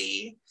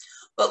EEOC.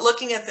 But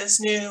looking at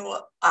this new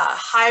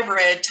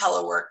hybrid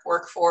telework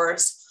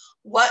workforce,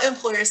 what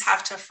employers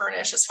have to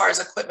furnish as far as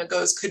equipment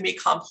goes could be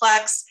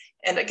complex,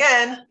 and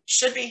again,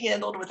 should be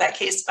handled with that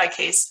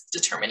case-by-case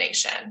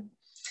determination,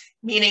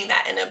 meaning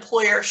that an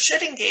employer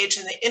should engage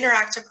in the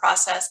interactive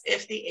process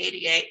if the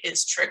ADA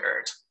is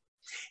triggered.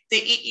 The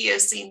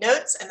EEOC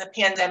notes in the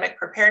pandemic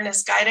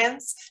preparedness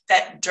guidance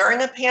that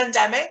during a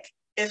pandemic,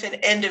 if an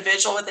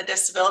individual with a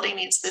disability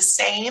needs the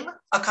same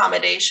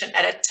accommodation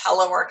at a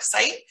telework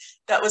site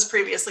that was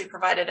previously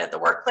provided at the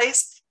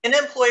workplace, an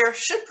employer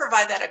should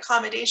provide that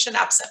accommodation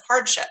absent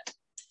hardship.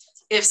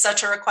 If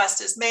such a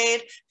request is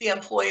made, the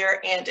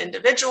employer and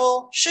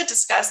individual should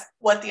discuss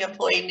what the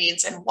employee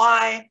needs and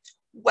why,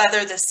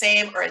 whether the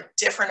same or a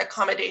different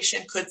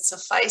accommodation could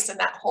suffice in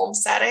that home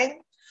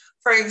setting.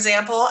 For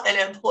example,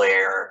 an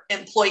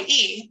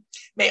employee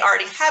may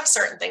already have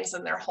certain things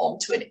in their home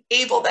to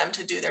enable them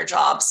to do their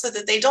job so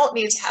that they don't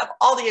need to have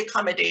all the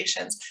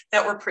accommodations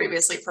that were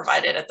previously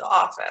provided at the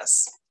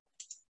office.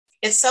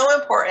 It's so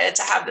important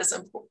to have this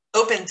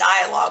open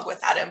dialogue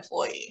with that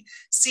employee.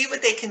 See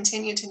what they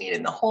continue to need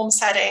in the home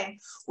setting.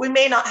 We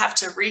may not have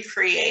to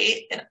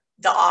recreate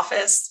the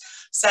office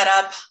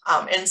setup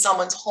in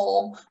someone's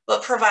home,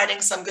 but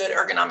providing some good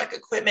ergonomic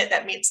equipment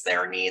that meets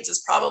their needs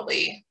is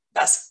probably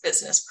best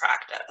business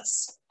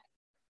practice.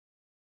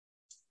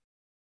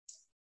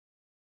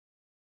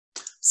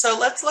 So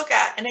let's look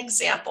at an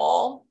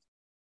example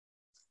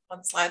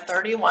on slide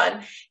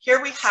 31. Here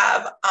we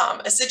have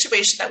a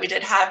situation that we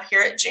did have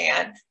here at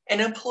Jan. An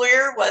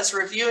employer was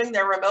reviewing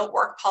their remote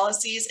work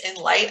policies in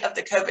light of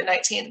the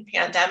COVID-19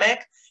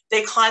 pandemic.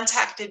 They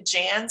contacted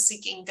Jan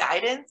seeking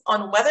guidance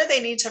on whether they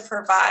need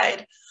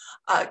to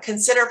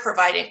consider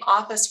providing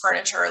office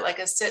furniture like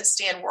a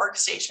sit-stand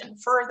workstation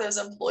for those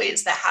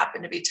employees that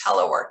happen to be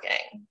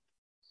teleworking.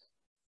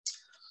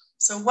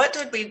 So what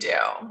did we do?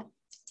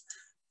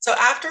 So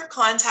after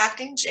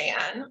contacting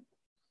Jan,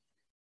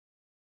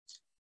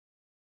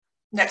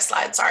 next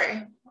slide,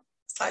 sorry,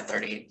 slide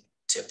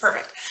 32,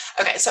 perfect.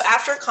 Okay, so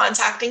after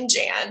contacting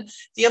Jan,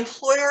 the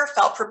employer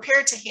felt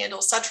prepared to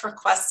handle such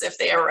requests if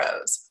they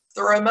arose.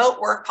 The remote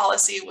work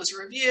policy was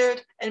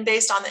reviewed and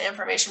based on the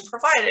information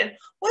provided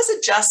was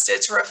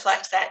adjusted to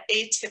reflect that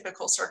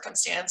atypical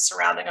circumstance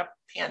surrounding a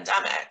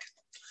pandemic.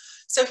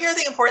 So here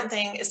the important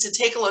thing is to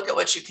take a look at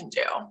what you can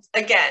do.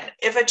 Again,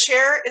 if a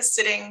chair is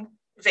sitting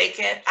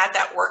vacant at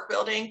that work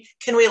building,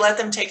 can we let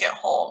them take it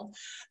home?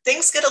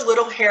 Things get a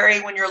little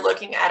hairy when you're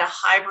looking at a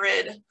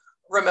hybrid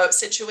remote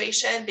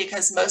situation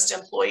because most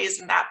employees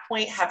in that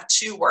point have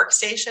two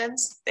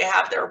workstations. They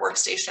have their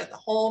workstation at the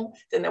home,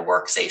 then the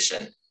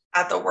workstation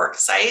at the work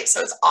site.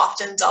 So it's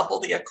often double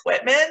the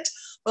equipment.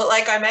 But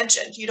like I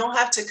mentioned, you don't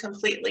have to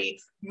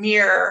completely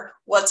mirror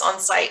what's on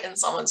site in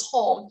someone's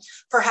home.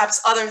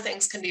 Perhaps other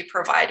things can be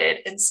provided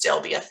and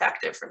still be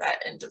effective for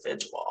that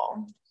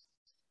individual.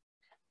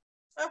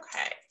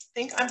 Okay, I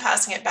think I'm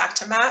passing it back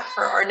to Matt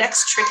for our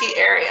next tricky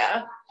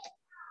area.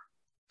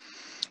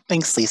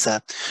 Thanks,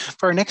 Lisa.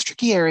 For our next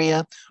tricky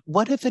area,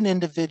 what if an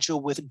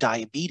individual with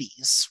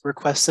diabetes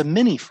requests a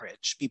mini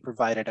fridge be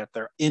provided at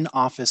their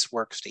in-office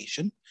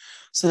workstation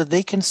so that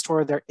they can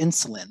store their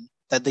insulin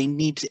that they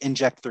need to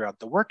inject throughout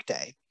the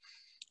workday?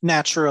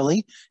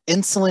 Naturally,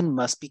 insulin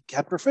must be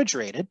kept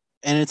refrigerated,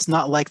 and it's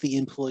not like the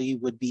employee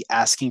would be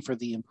asking for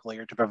the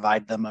employer to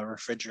provide them a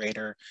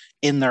refrigerator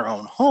in their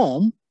own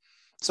home.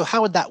 So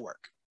how would that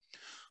work?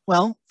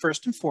 Well,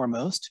 first and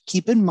foremost,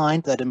 keep in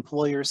mind that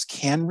employers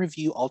can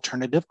review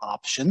alternative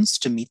options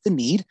to meet the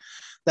need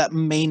that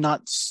may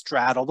not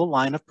straddle the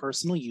line of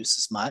personal use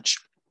as much.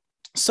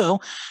 So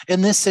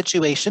in this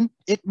situation,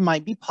 it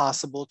might be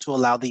possible to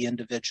allow the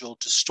individual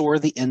to store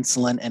the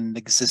insulin in an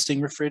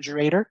existing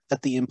refrigerator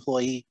that the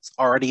employee is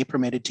already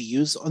permitted to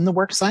use on the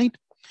work site.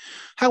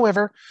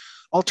 However,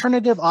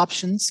 alternative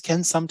options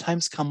can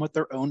sometimes come with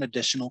their own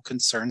additional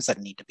concerns that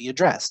need to be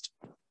addressed.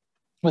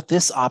 With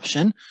this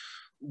option,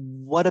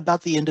 what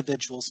about the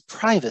individual's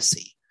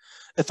privacy?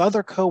 If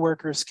other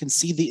coworkers can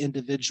see the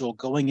individual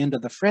going into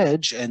the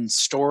fridge and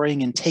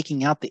storing and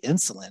taking out the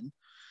insulin,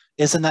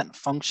 isn't that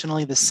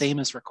functionally the same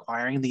as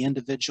requiring the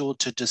individual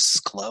to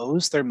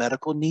disclose their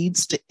medical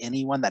needs to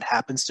anyone that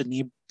happens to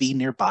be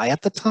nearby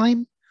at the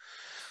time?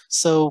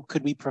 So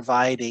could we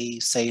provide a,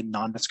 say,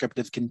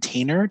 non-descriptive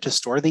container to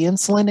store the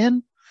insulin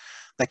in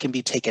that can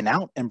be taken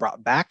out and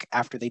brought back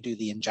after they do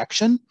the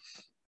injection?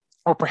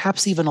 Or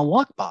perhaps even a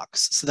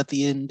lockbox so that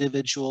the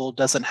individual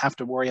doesn't have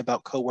to worry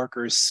about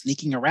coworkers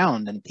sneaking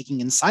around and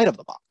peeking inside of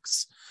the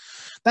box.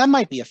 That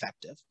might be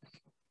effective.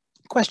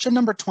 Question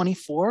number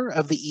 24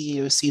 of the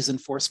EEOC's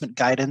enforcement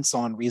guidance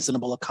on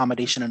reasonable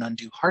accommodation and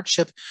undue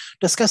hardship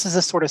discusses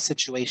this sort of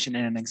situation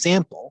in an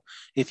example,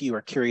 if you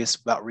are curious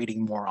about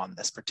reading more on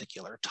this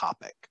particular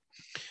topic.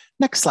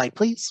 Next slide,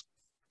 please.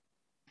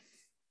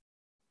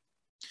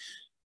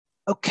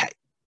 Okay.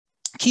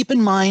 Keep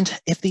in mind,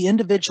 if the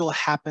individual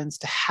happens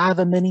to have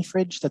a mini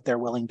fridge that they're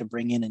willing to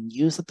bring in and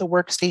use at the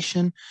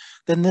workstation,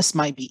 then this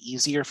might be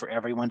easier for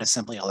everyone to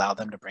simply allow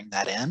them to bring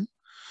that in.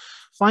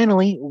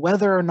 Finally,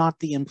 whether or not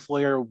the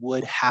employer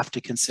would have to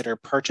consider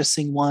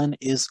purchasing one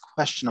is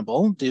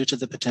questionable due to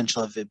the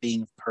potential of it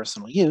being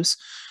personal use.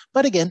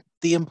 But again,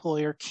 the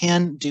employer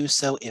can do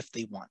so if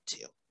they want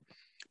to.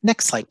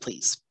 Next slide,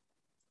 please.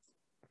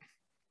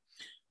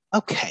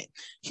 Okay,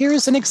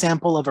 here's an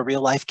example of a real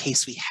life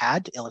case we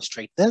had to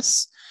illustrate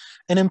this.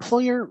 An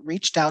employer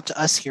reached out to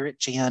us here at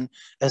JAN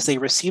as they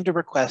received a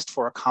request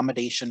for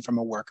accommodation from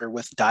a worker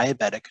with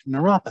diabetic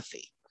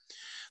neuropathy.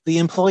 The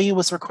employee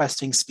was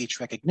requesting speech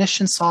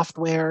recognition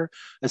software,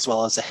 as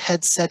well as a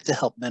headset to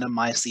help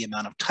minimize the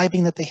amount of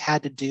typing that they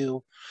had to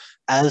do,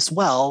 as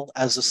well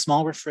as a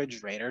small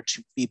refrigerator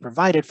to be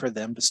provided for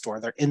them to store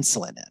their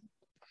insulin in.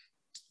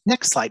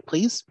 Next slide,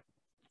 please.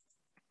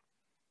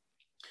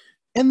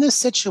 In this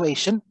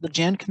situation, the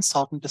JAN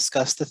consultant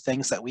discussed the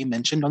things that we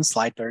mentioned on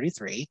slide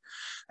 33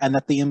 and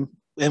with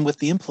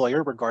the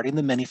employer regarding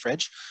the mini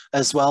fridge,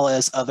 as well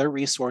as other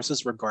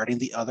resources regarding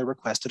the other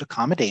requested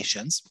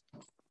accommodations.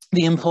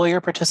 The employer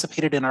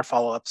participated in our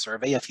follow-up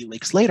survey a few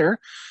weeks later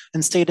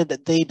and stated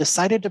that they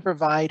decided to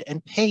provide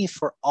and pay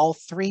for all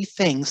three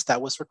things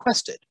that was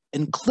requested,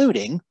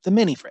 including the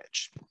mini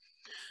fridge.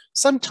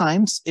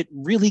 Sometimes it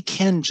really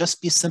can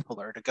just be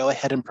simpler to go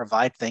ahead and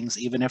provide things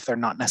even if they're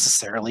not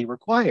necessarily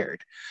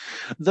required.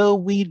 Though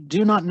we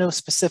do not know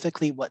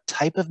specifically what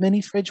type of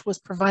mini fridge was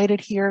provided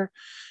here,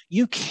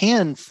 you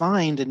can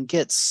find and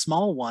get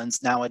small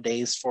ones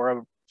nowadays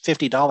for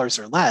 $50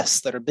 or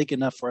less that are big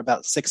enough for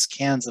about 6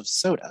 cans of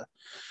soda,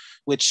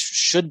 which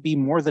should be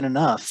more than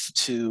enough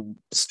to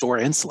store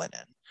insulin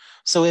in.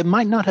 So it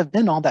might not have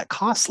been all that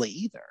costly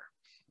either.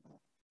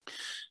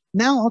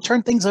 Now I'll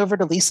turn things over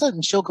to Lisa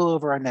and she'll go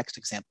over our next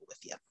example with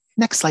you.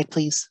 Next slide,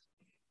 please.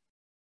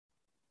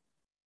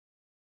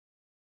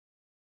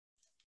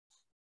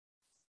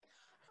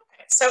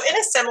 Okay, so in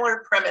a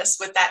similar premise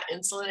with that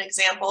insulin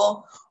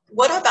example,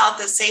 what about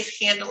the safe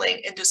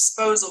handling and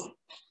disposal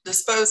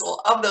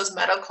of those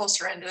medical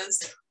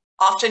syringes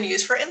often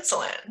used for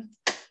insulin?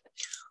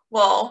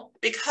 Well,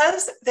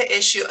 because the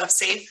issue of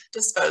safe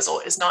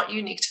disposal is not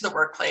unique to the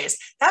workplace,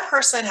 that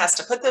person has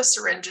to put those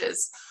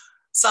syringes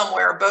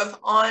somewhere, both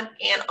on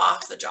and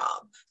off the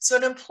job. So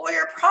an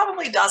employer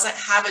probably doesn't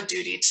have a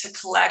duty to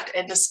collect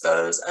and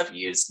dispose of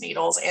used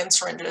needles and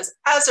syringes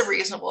as a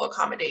reasonable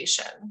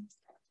accommodation.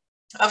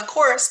 Of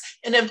course,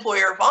 an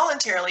employer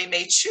voluntarily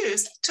may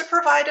choose to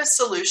provide a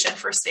solution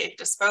for safe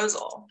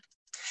disposal.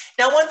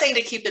 Now, one thing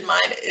to keep in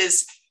mind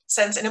is,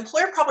 since an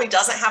employer probably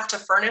doesn't have to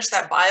furnish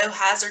that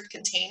biohazard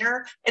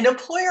container, an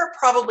employer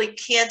probably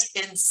can't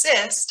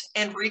insist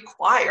and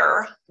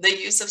require the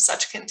use of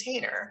such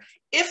container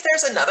if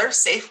there's another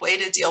safe way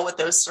to deal with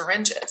those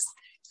syringes.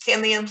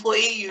 Can the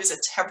employee use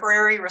a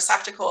temporary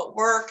receptacle at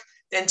work,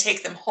 then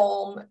take them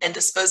home and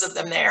dispose of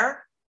them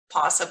there?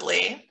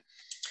 Possibly.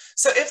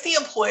 So if the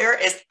employer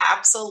is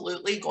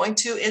absolutely going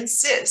to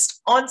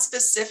insist on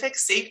specific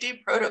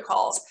safety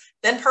protocols,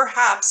 then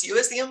perhaps you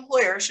as the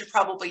employer should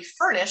probably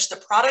furnish the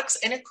products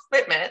and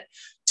equipment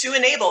to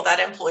enable that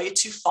employee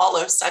to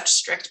follow such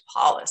strict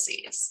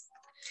policies.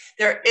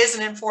 There is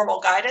an informal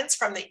guidance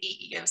from the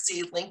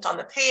EEOC linked on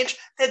the page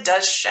that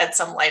does shed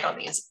some light on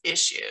these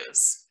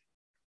issues.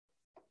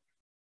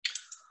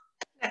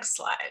 Next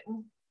slide.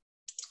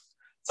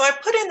 So I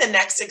put in the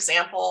next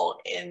example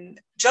in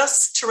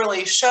just to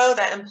really show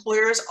that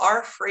employers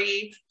are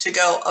free to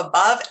go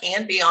above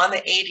and beyond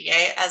the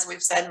ADA, as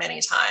we've said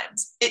many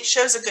times. It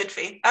shows a good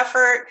faith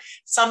effort.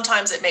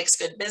 Sometimes it makes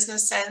good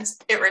business sense.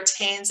 It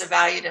retains a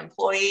valued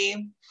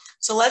employee.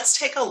 So let's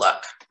take a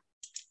look.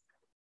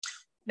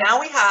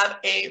 Now we have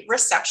a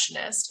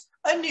receptionist,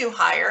 a new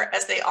hire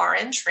as they are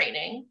in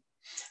training.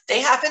 They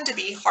happen to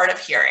be hard of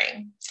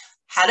hearing.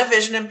 had a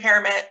vision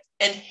impairment,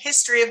 and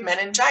history of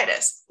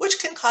meningitis, which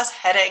can cause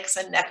headaches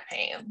and neck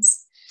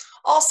pains.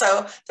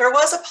 Also, there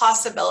was a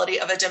possibility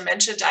of a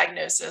dementia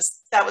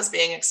diagnosis that was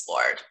being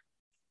explored.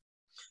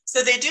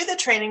 So they do the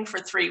training for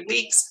 3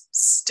 weeks,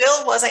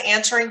 still wasn't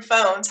answering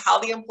phones how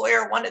the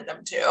employer wanted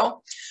them to.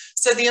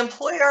 So the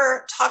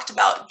employer talked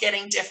about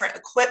getting different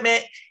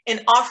equipment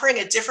and offering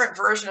a different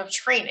version of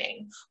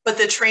training, but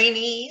the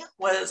trainee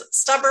was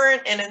stubborn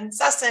and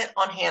incessant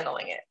on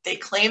handling it. They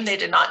claimed they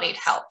did not need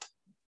help.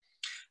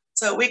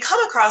 So we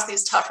come across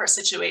these tougher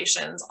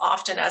situations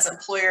often as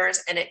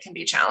employers, and it can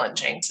be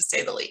challenging to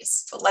say the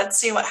least. So let's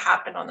see what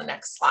happened on the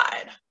next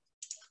slide.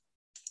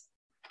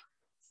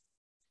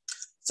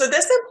 So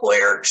this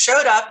employer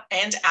showed up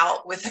and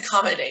out with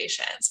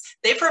accommodations.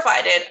 They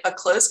provided a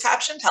closed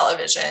caption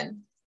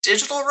television,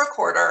 digital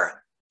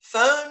recorder,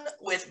 phone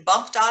with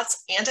bump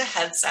dots and a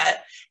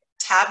headset,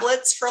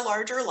 tablets for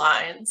larger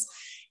lines,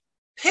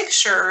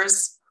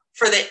 pictures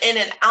for the in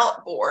and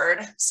out board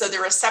so the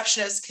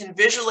receptionist can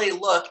visually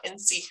look and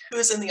see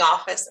who's in the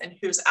office and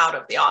who's out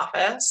of the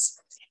office,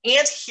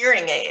 and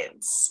hearing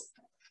aids.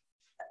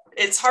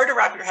 It's hard to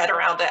wrap your head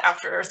around it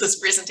after this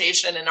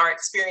presentation and our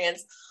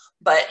experience,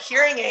 but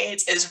hearing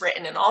aids is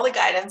written in all the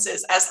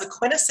guidances as the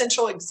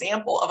quintessential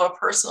example of a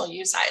personal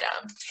use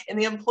item. And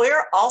the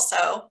employer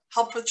also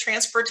helped with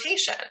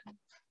transportation.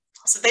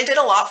 So they did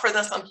a lot for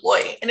this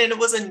employee, and it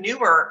was a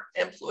newer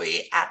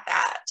employee at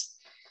that.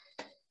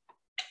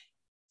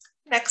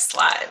 Next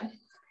slide.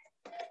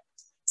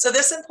 So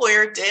this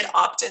employer did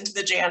opt into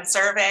the Jan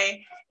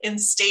survey and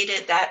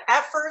stated that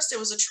at first it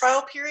was a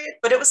trial period,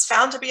 but it was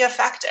found to be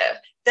effective.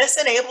 This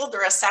enabled the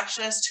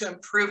receptionist to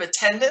improve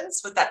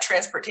attendance with that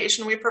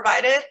transportation we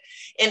provided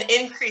and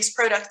increase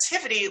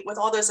productivity with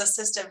all those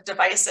assistive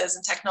devices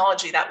and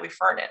technology that we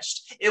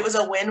furnished. It was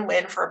a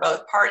win-win for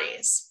both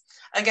parties.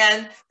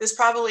 Again, this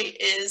probably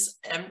is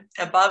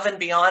above and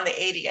beyond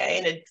the ADA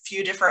in a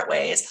few different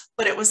ways,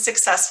 but it was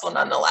successful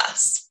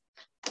nonetheless.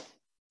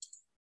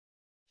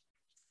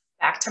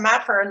 Back to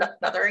Matt for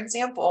another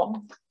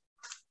example.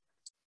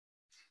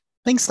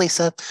 Thanks,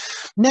 Lisa.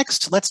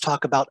 Next, let's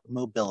talk about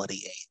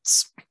mobility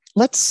aids.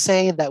 Let's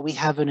say that we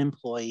have an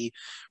employee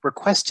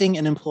requesting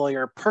an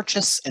employer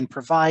purchase and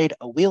provide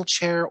a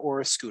wheelchair or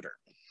a scooter.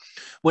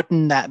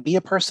 Wouldn't that be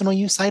a personal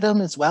use item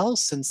as well,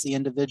 since the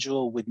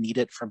individual would need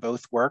it for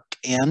both work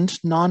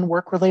and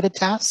non-work related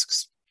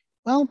tasks?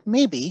 Well,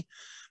 maybe,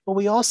 but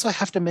we also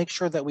have to make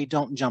sure that we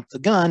don't jump the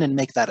gun and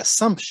make that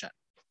assumption.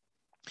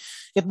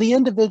 If the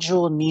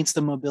individual needs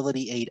the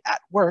mobility aid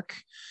at work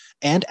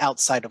and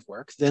outside of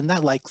work, then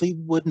that likely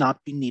would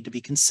not need to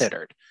be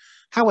considered.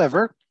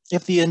 However,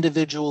 if the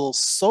individual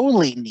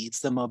solely needs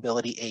the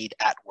mobility aid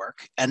at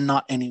work and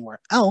not anywhere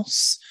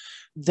else,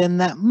 then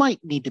that might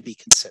need to be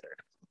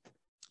considered.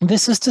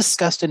 This is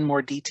discussed in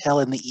more detail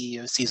in the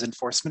EEOC's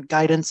enforcement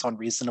guidance on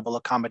reasonable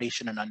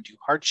accommodation and undue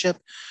hardship,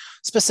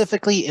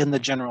 specifically in the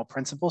general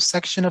principles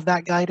section of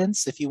that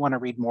guidance, if you want to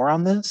read more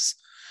on this.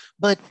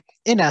 But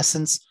in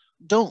essence,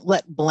 don't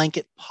let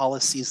blanket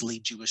policies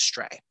lead you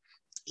astray.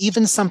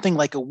 Even something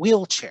like a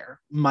wheelchair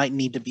might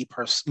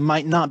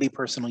not be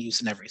personal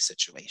use in every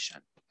situation.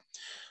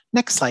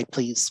 Next slide,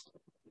 please.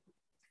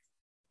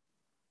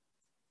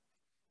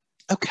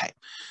 Okay,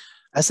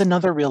 as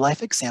another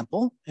real-life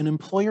example, an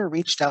employer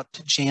reached out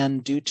to Jan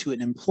due to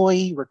an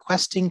employee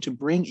requesting to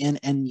bring in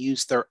and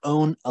use their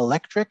own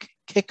electric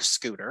kick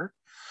scooter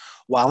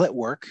while at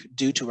work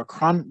due to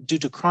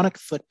chronic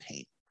foot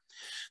pain.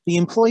 The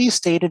employee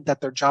stated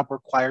that their job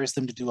requires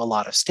them to do a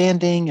lot of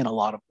standing and a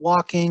lot of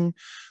walking,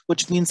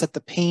 which means that the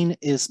pain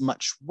is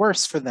much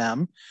worse for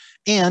them,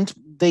 and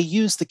they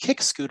use the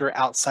kick scooter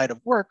outside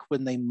of work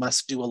when they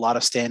must do a lot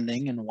of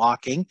standing and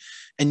walking,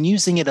 and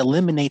using it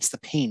eliminates the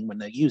pain when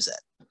they use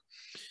it.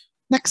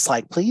 Next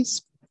slide,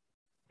 please.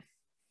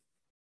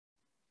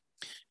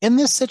 In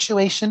this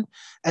situation,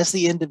 as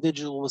the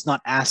individual was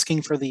not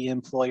asking for the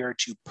employer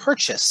to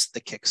purchase the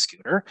kick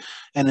scooter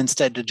and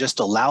instead to just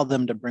allow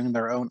them to bring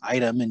their own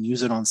item and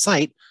use it on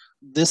site,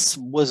 this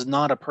was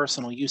not a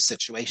personal use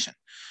situation.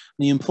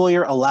 The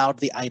employer allowed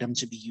the item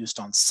to be used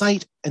on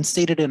site and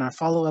stated in our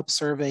follow-up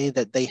survey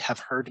that they have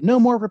heard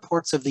no more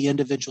reports of the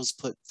individual's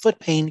foot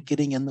pain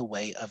getting in the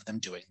way of them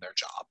doing their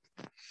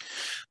job.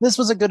 This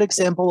was a good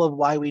example of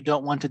why we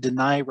don't want to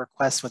deny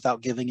requests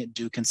without giving it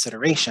due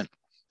consideration.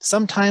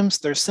 Sometimes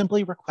there's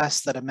simply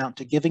requests that amount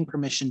to giving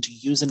permission to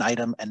use an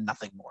item and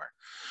nothing more.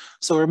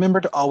 So remember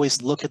to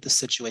always look at the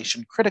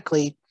situation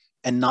critically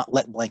and not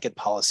let blanket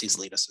policies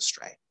lead us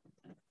astray.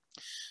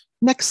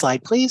 Next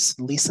slide, please.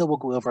 Lisa will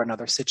go over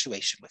another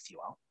situation with you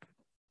all.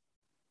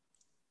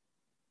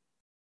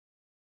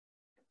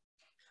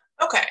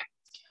 Okay,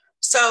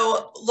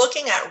 so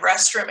looking at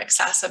restroom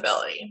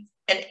accessibility,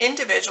 an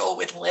individual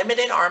with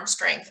limited arm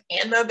strength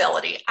and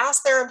mobility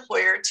asked their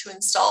employer to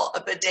install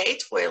a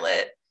bidet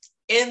toilet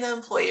in the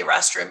employee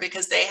restroom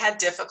because they had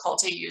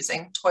difficulty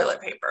using toilet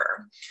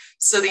paper.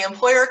 So the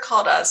employer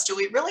called us, do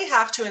we really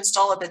have to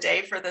install a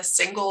bidet for this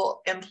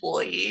single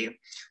employee?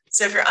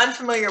 So if you're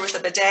unfamiliar with a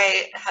bidet,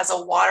 it has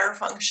a water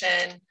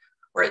function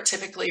where it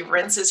typically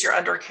rinses your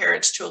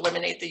undercarriage to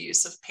eliminate the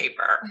use of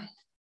paper.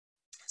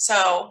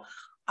 So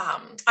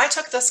I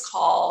took this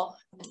call.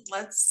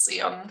 Let's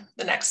see on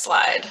the next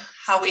slide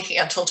how we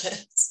handled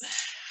it.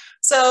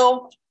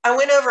 So I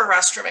went over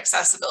restroom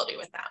accessibility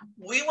with them.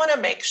 We want to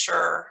make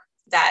sure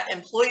that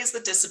employees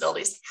with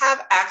disabilities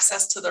have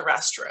access to the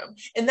restroom,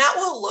 and that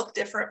will look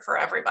different for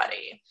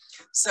everybody.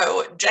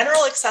 So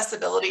general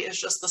accessibility is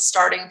just the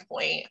starting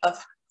point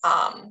of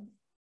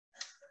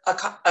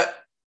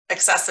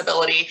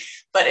accessibility,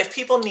 but if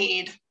people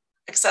need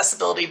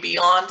accessibility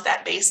beyond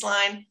that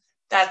baseline,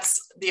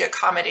 that's the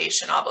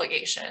accommodation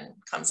obligation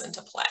comes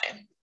into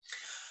play.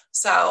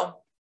 So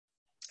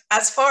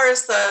as far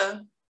as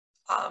the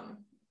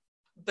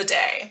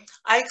bidet,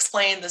 I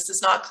explained this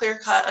is not clear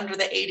cut under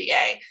the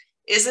ADA.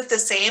 Is it the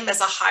same as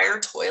a higher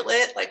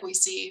toilet like we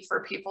see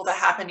for people that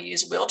happen to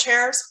use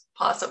wheelchairs?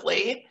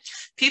 Possibly.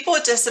 People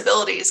with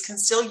disabilities can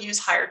still use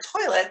higher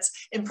toilets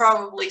and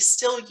probably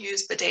still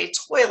use a bidet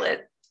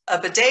toilet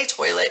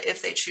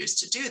if they choose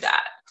to do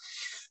that.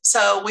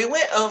 So we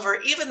went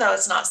over, even though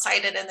it's not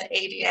cited in the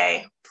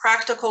ADA,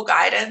 practical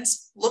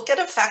guidance, look at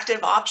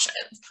effective options.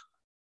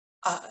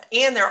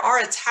 And there are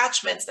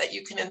attachments that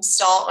you can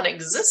install on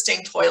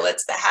existing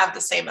toilets that have the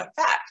same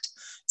effect.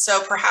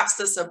 So perhaps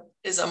this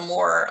is a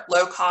more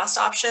low-cost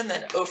option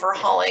than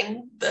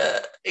overhauling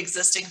the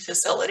existing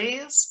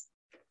facilities.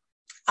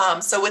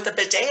 So with the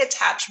bidet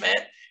attachment,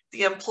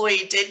 the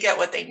employee did get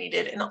what they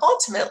needed. And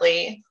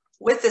ultimately,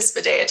 with this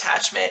bidet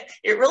attachment,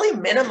 it really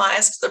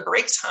minimized the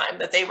break time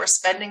that they were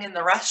spending in the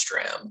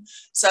restroom.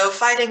 So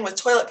fighting with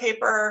toilet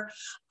paper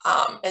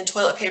and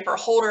toilet paper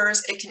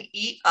holders, it can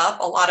eat up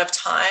a lot of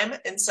time.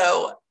 And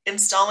so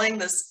installing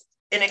this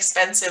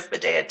inexpensive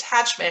bidet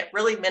attachment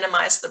really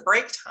minimized the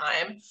break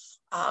time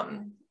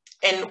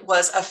and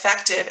was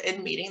effective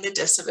in meeting the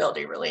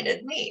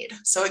disability-related need.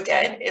 So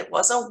again, it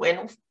was a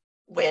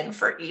win-win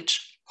for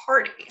each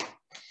party.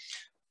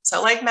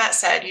 So like Matt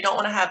said, you don't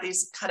want to have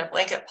these kind of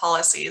blanket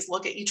policies.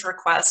 Look at each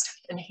request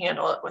and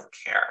handle it with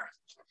care.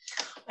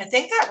 I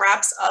think that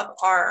wraps up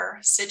our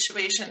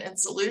situation and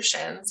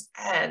solutions.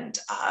 And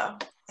I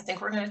think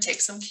we're going to take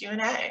some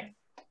Q&A.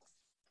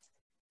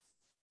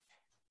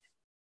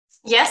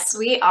 Yes,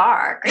 we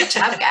are. Great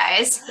job,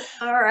 guys.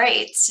 All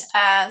right.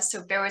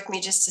 So bear with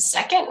me just a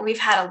second. We've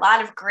had a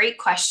lot of great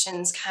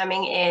questions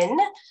coming in.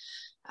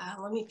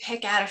 Let me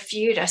pick out a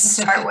few to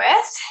start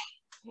with.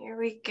 Here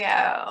we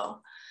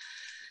go.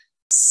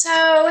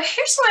 So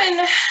here's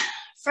one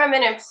from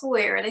an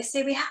employer. They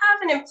say, we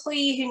have an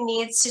employee who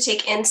needs to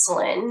take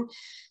insulin,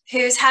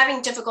 who's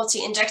having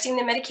difficulty injecting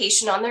the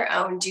medication on their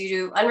own due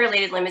to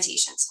unrelated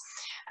limitations.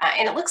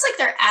 And it looks like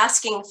they're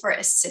asking for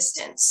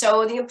assistance.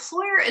 So the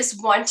employer is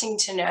wanting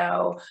to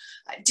know,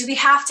 do we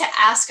have to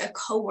ask a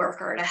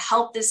coworker to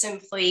help this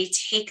employee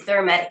take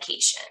their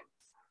medication?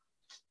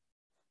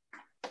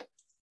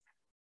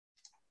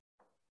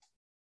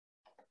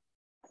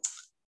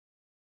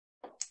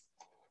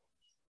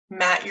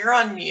 Matt, you're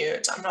on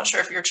mute. I'm not sure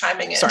if you're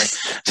chiming in. Sorry,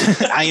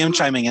 I am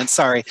chiming in.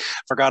 Sorry,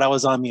 forgot I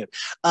was on mute.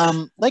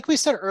 Like we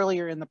said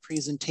earlier in the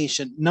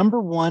presentation, number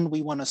one,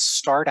 we want to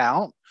start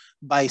out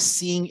by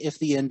seeing if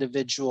the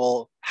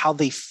individual, how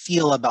they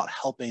feel about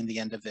helping the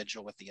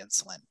individual with the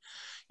insulin.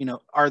 You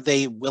know, are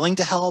they willing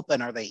to help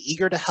and are they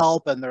eager to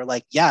help? And they're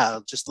like, yeah,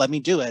 just let me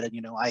do it. And,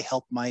 you know, I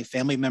help my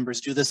family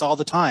members do this all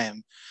the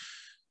time.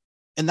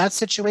 In that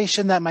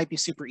situation, that might be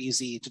super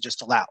easy to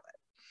just allow it.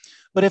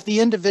 But if the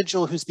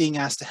individual who's being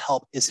asked to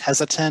help is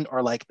hesitant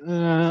or like,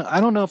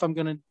 I don't know if I'm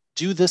going to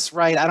do this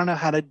right, I don't know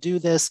how to do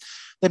this,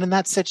 then in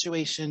that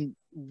situation,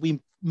 we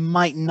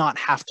might not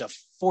have to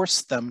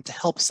force them to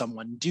help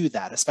someone do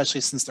that, especially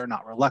since they're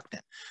not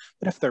reluctant.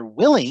 But if they're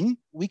willing,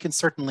 we can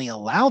certainly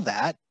allow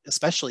that,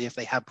 especially if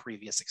they have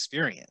previous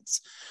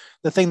experience.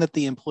 The thing that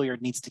the employer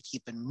needs to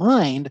keep in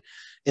mind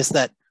is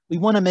that we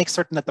want to make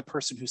certain that the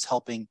person who's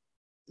helping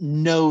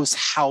knows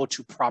how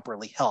to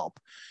properly help.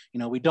 You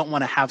know, we don't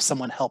want to have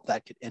someone help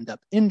that could end up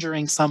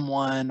injuring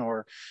someone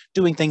or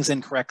doing things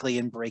incorrectly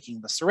and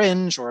breaking the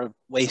syringe or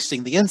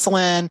wasting the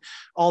insulin,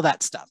 all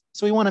that stuff.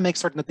 So we want to make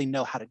certain that they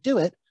know how to do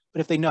it, but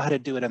if they know how to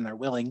do it and they're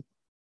willing,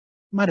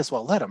 might as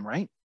well let them,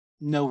 right?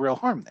 No real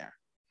harm there.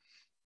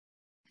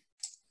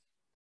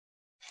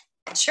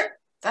 Sure,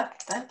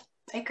 that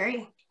I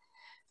agree.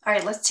 All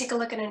right, let's take a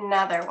look at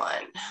another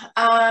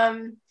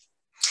one.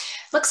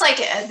 Looks like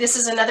this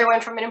is another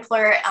one from an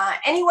employer.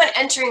 Anyone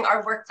entering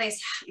our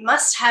workplace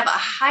must have a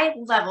high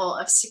level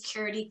of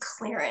security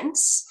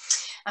clearance.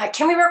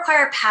 Can we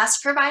require pass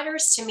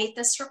providers to meet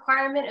this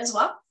requirement as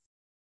well?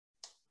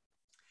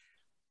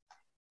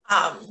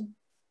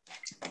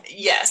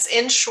 Yes,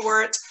 in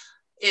short,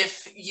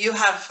 if you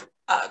have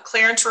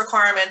clearance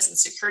requirements and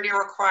security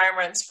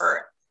requirements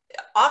for,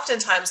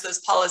 oftentimes those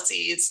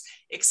policies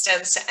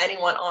extends to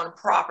anyone on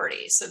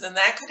property. So then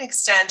that could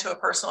extend to a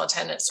personal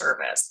attendant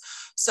service.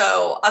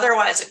 So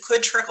otherwise it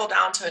could trickle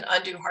down to an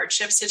undue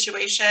hardship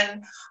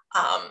situation.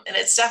 And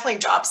it's definitely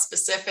job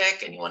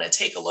specific, and you want to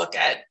take a look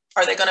at,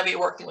 are they going to be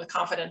working with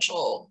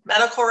confidential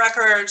medical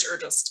records or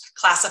just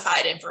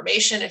classified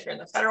information if you're in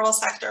the federal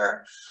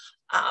sector?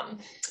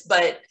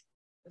 But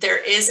there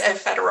is a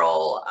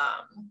federal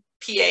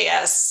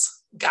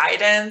PAS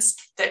guidance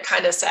that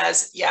kind of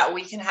says, yeah,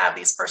 we can have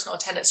these personal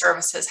attendant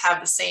services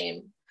have the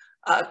same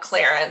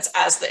clearance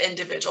as the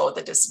individual with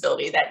a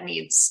disability that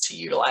needs to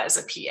utilize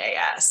a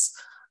PAS.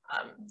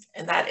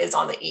 And that is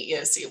on the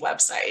EEOC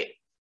website.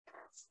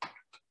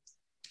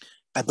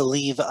 I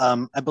believe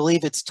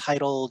it's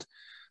titled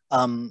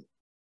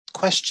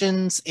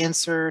Questions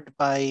Answered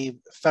by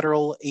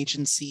Federal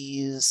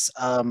Agencies.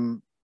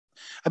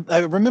 I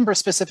remember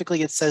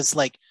specifically it says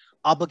like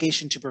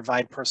obligation to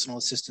provide personal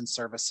assistance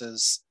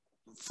services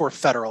for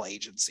federal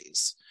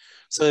agencies.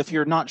 So if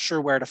you're not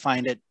sure where to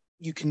find it,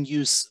 you can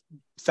use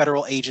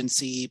federal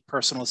agency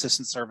personal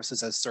assistance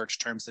services as search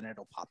terms and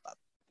it'll pop up.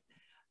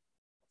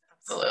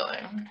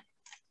 Absolutely.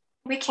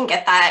 We can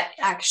get that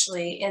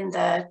actually in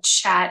the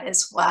chat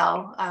as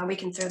well. We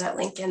can throw that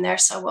link in there.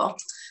 So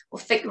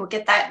we'll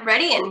get that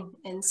ready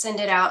and send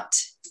it out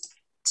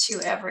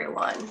to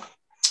everyone.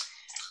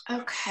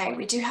 Okay,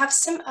 we do have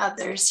some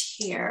others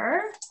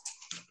here.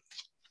 Let's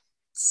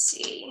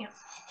see.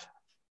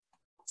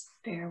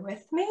 Bear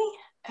with me.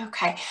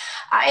 Okay,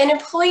 an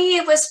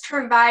employee was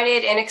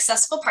provided an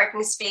accessible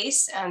parking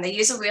space. They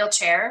use a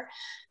wheelchair.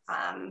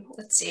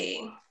 Let's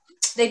see.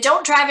 They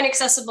don't drive an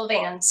accessible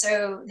van,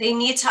 so they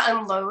need to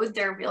unload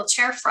their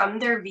wheelchair from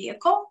their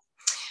vehicle,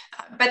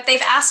 but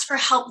they've asked for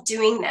help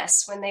doing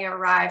this when they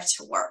arrive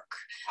to work.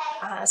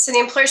 So the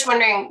employer's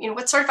wondering,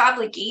 what sort of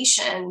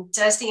obligation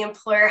does the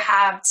employer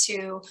have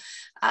to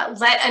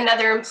let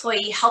another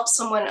employee help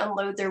someone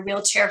unload their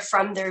wheelchair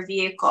from their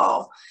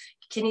vehicle?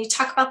 Can you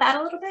talk about that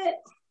a little bit?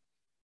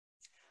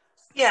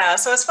 Yeah,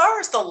 so as far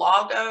as the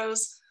law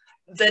goes,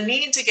 the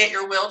need to get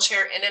your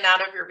wheelchair in and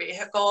out of your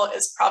vehicle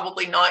is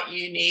probably not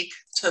unique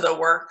to the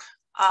work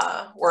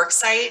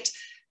site.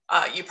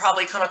 You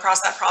probably come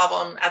across that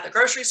problem at the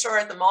grocery store,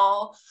 at the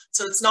mall.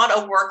 So it's not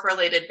a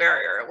work-related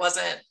barrier. It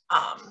wasn't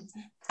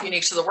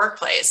unique to the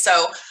workplace.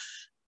 So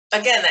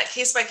again, that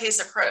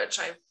case-by-case approach,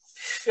 I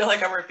feel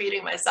like I'm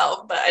repeating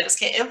myself, but I just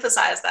can't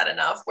emphasize that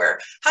enough, where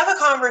have a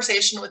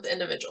conversation with the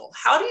individual.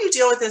 How do you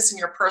deal with this in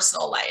your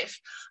personal life?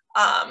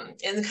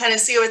 And kind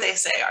of see what they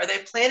say. Are they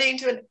planning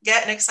to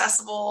get an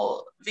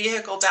accessible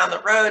vehicle down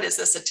the road? Is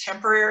this a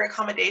temporary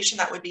accommodation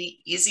that would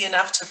be easy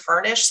enough to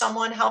furnish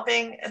someone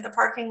helping in the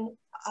parking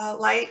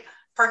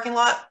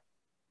lot?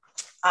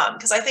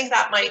 Because I think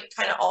that might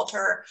kind of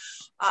alter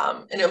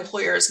an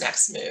employer's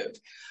next move.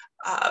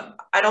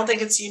 I don't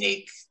think it's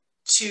unique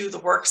to the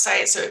work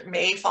site, so it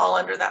may fall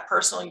under that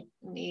personal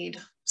need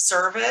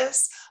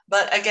service.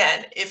 But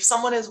again, if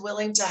someone is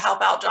willing to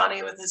help out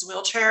Johnny with his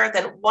wheelchair,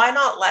 then why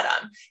not let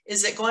him?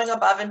 Is it going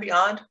above and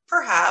beyond?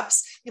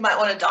 Perhaps. You might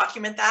want to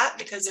document that,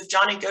 because if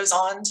Johnny goes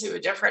on to a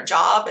different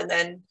job and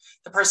then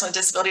the person with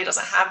disability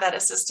doesn't have that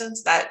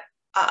assistance, that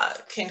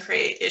can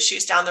create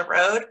issues down the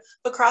road.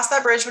 But cross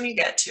that bridge when you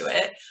get to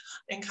it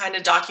and kind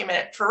of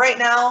document, for right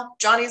now,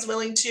 Johnny's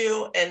willing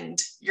to, and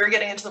you're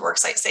getting into the work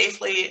site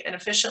safely and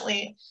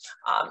efficiently.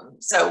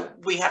 So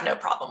we have no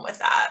problem with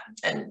that.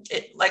 And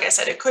like I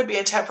said, it could be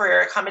a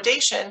temporary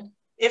accommodation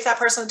if that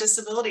person with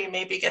disability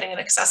may be getting an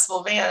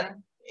accessible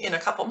van in a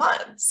couple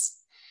months.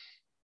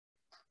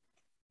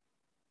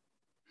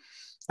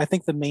 I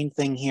think the main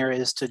thing here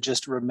is to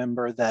just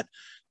remember that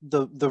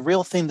the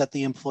real thing that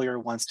the employer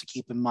wants to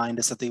keep in mind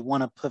is that they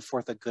want to put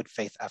forth a good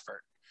faith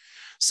effort.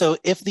 So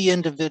if the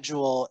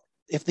individual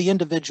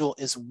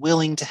is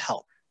willing to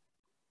help,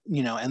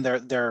 and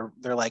they're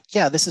like,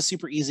 yeah, this is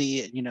super easy.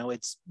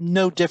 It's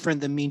no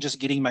different than me just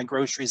getting my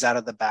groceries out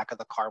of the back of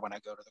the car when I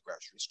go to the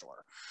grocery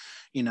store.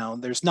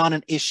 There's not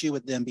an issue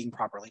with them being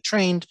properly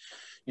trained.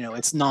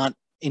 It's not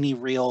any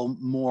real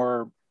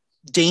more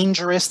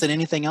dangerous than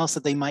anything else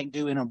that they might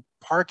do in a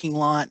parking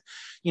lot.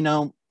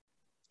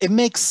 It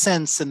makes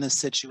sense in this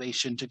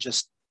situation to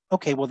just,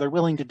 okay, well, they're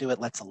willing to do it.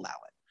 Let's allow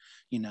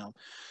it.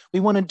 We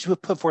wanted to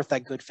put forth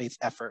that good faith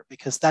effort,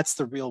 because that's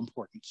the real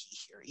important key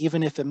here.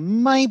 Even if it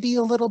might be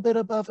a little bit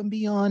above and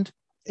beyond,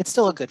 it's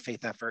still a good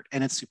faith effort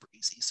and it's super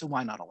easy. So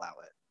why not allow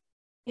it?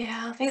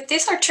 Yeah,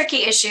 these are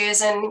tricky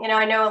issues. And,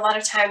 I know a lot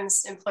of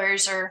times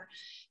employers are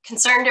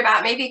concerned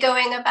about maybe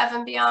going above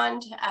and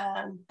beyond,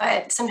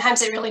 but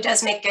sometimes it really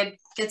does make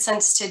good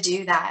sense to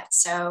do that.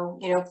 So,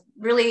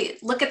 really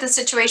look at the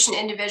situation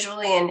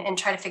individually and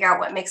try to figure out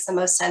what makes the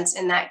most sense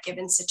in that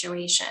given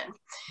situation.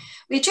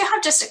 We do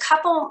have just a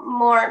couple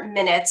more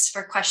minutes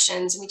for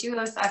questions. We do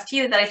have a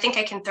few that I think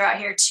I can throw out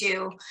here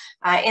too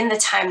in the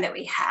time that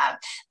we have.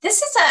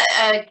 This is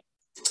a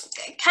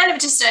kind of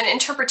just an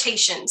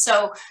interpretation.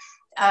 So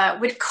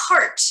would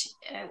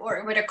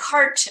a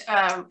cart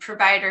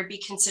provider be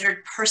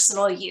considered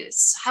personal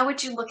use? How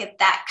would you look at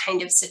that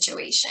kind of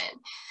situation?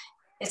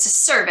 It's a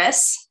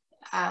service.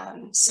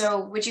 So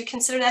would you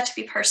consider that to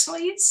be personal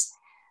use?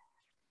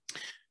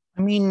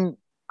 I mean,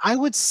 I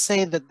would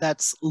say that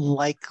that's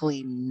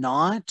likely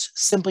not,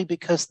 simply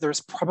because there's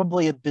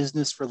probably a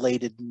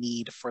business-related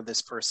need for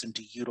this person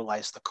to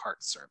utilize the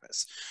cart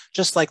service,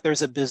 just like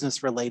there's a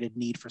business-related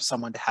need for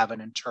someone to have an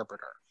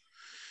interpreter.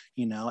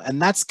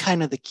 and that's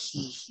kind of the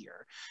key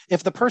here.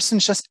 If the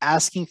person's just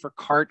asking for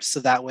cart so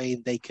that way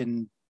they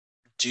can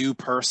do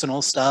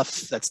personal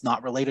stuff that's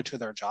not related to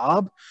their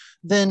job,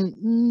 then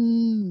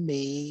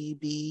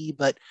maybe,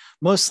 but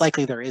most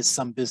likely there is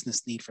some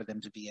business need for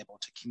them to be able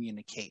to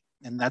communicate.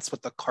 And that's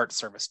what the cart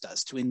service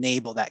does, to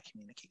enable that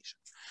communication.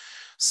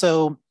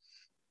 So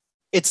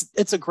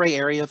it's a gray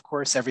area, of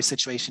course. Every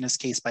situation is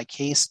case by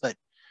case, but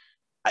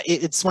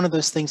it's one of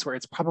those things where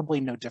it's probably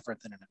no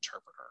different than an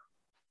interpreter.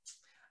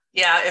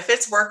 Yeah, if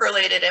it's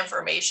work-related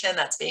information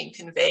that's being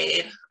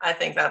conveyed, I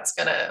think that's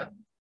going to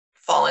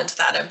fall into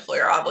that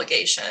employer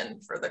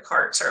obligation for the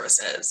cart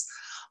services.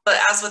 But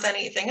as with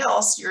anything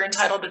else, you're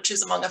entitled to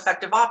choose among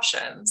effective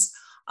options.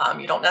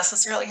 You don't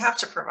necessarily have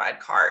to provide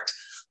cart.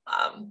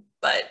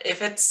 But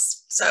if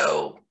it's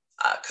so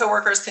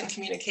coworkers can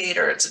communicate,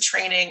 or it's a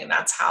training and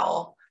that's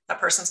how that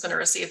person's going to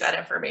receive that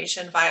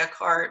information via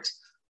cart,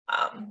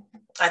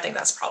 I think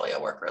that's probably a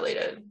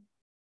work-related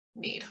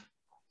need.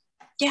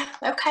 Yeah,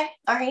 okay,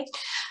 all right.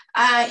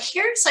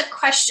 Here's a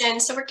question.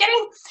 So we're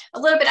getting a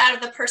little bit out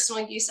of the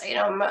personal use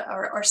item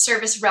or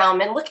service realm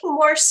and looking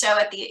more so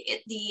at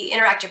the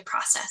interactive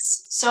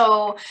process.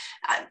 So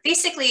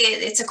basically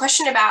it's a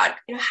question about, how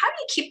do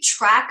you keep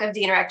track of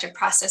the interactive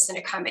process and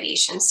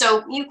accommodation?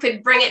 So you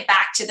could bring it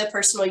back to the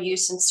personal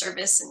use and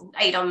service and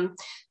item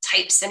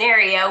type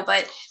scenario,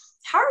 but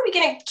how are we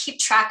going to keep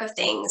track of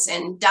things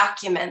and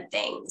document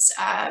things?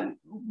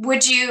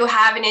 Would you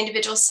have an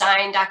individual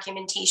sign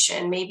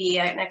documentation, maybe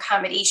an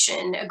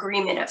accommodation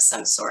agreement of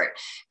some sort?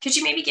 Could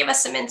you maybe give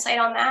us some insight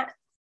on that?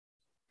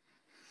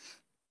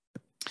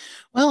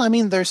 Well, I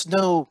mean, there's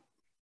no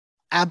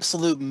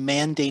absolute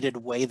mandated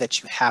way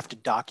that you have to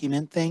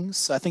document things.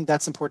 So I think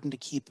that's important to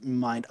keep in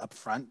mind up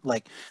front.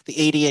 Like the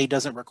ADA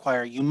doesn't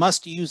require, you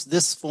must use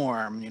this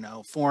form,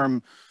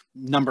 form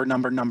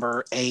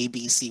number A,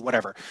 B, C,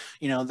 whatever.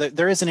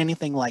 There isn't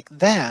anything like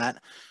that,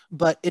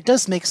 but it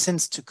does make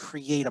sense to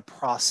create a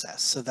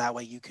process so that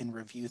way you can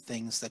review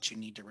things that you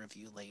need to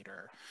review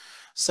later.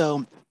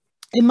 So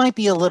it might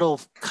be a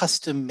little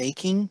custom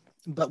making,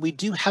 but we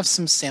do have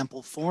some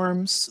sample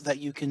forms that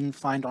you can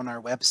find on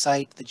our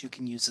website that you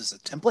can use as a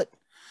template.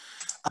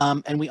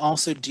 And we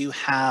also do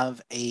have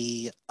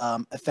a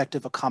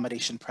effective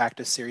accommodation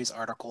practice series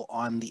article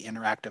on the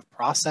interactive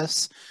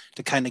process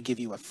to kind of give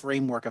you a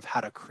framework of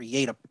how to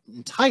create an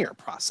entire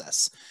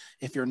process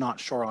if you're not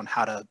sure on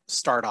how to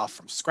start off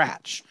from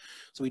scratch.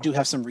 So we do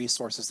have some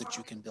resources that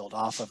you can build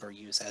off of or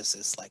use as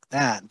is like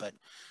that, but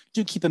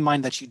do keep in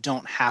mind that you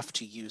don't have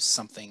to use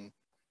something,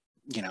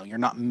 you're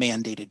not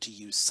mandated to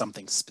use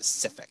something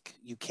specific.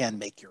 You can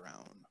make your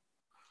own.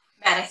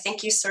 Matt, I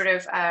think you sort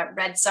of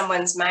read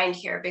someone's mind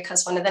here,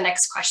 because one of the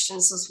next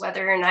questions was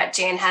whether or not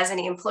Jan has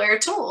any employer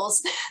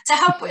tools to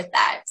help with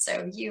that.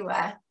 So you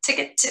took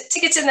it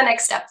to the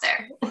next step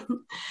there.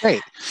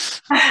 Great.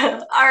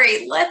 All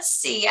right, let's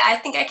see. I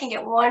think I can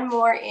get one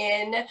more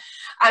in.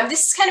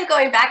 This is kind of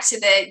going back to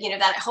the,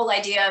 that whole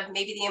idea of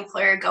maybe the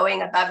employer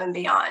going above and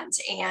beyond.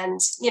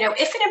 And,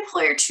 if an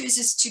employer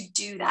chooses to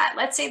do that,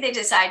 let's say they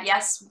decide,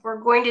 yes,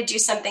 we're going to do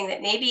something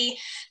that maybe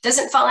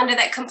doesn't fall into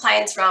that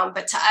compliance realm,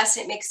 but to us,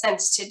 it makes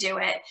sense to do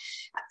it.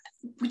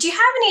 Would you have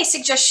any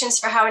suggestions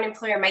for how an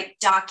employer might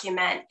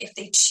document if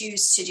they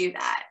choose to do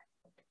that?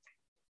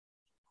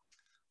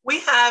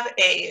 We have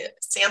a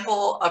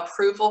sample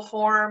approval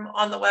form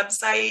on the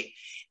website.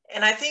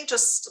 And I think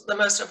just the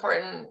most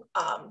important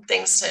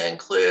things to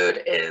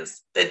include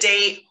is the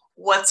date,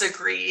 what's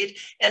agreed.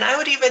 And I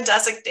would even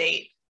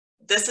designate,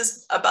 this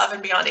is above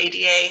and beyond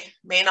ADA,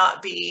 may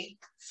not be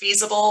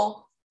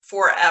feasible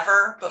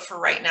forever, but for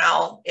right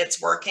now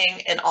it's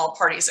working and all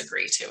parties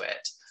agree to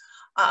it.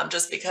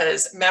 Just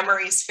because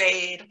memories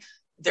fade,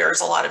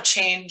 there's a lot of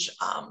change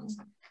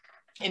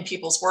in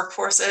people's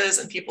workforces,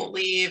 and people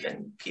leave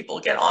and people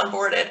get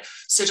onboarded.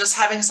 So just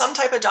having some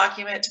type of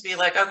document to be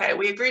like, okay,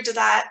 we agreed to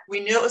that. We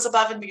knew it was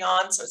above and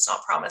beyond, so it's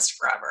not promised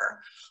forever.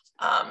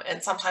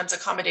 And sometimes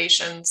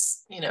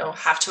accommodations,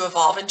 have to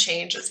evolve and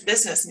change as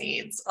business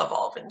needs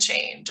evolve and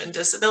change and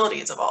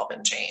disabilities evolve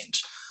and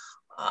change.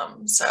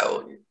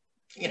 So,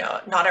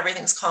 not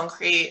everything's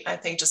concrete. I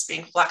think just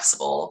being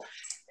flexible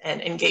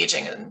and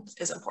engaging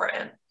is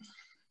important.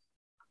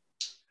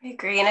 I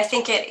agree. And I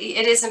think it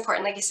is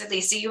important, like you said,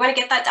 Lisa, you want to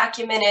get that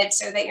documented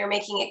so that you're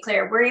making it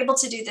clear, we're able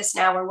to do this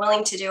now, we're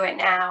willing to do it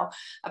now,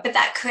 but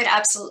that could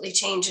absolutely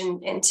change,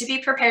 and to be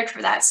prepared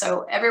for that.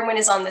 So everyone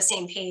is on the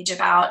same page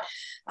about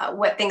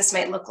what things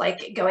might look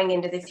like going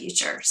into the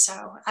future.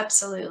 So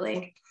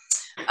absolutely.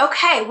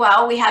 Okay,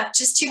 well, we have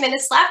just 2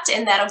 minutes left,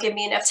 and that'll give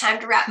me enough time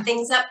to wrap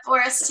things up for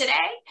us today.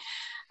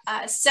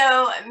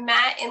 So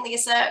Matt and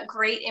Lisa,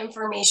 great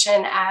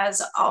information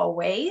as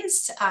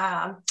always.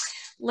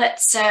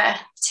 Let's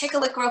take a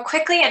look real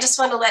quickly. I just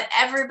want to let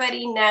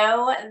everybody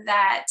know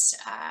that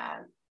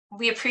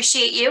we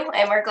appreciate you,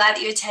 and we're glad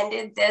that you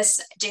attended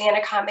this JN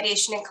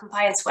Accommodation and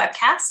Compliance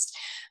webcast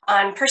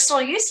on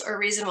personal use or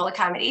reasonable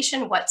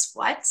accommodation, what's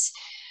what.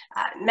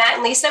 Matt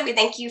and Lisa, we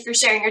thank you for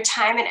sharing your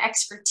time and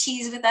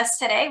expertise with us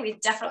today. We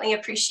definitely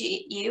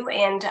appreciate you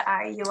and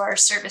your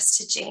service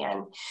to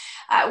Jan.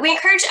 We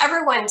encourage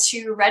everyone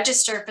to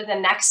register for the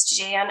next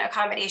Jan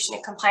Accommodation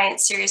and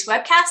Compliance Series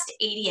webcast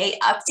ADA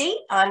update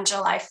on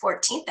July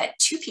 14th at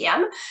 2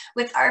 p.m.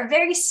 with our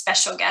very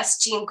special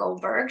guest, Jean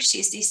Goldberg.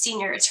 She's the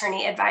Senior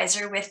Attorney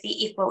Advisor with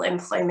the Equal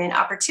Employment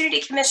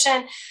Opportunity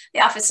Commission,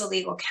 the Office of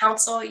Legal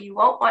Counsel. You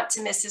won't want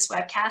to miss this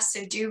webcast,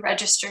 so do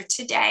register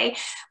today.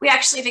 We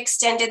actually have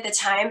extended the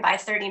time by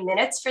 30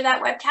 minutes for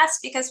that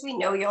webcast because we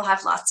know you'll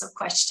have lots of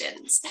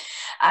questions.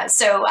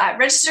 So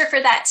register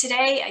for that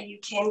today. You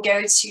can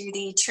go to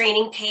the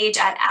training page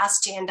at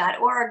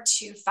askjan.org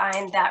to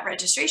find that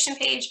registration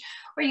page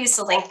or use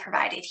the link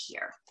provided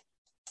here.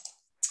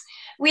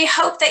 We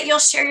hope that you'll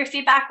share your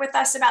feedback with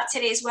us about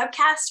today's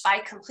webcast by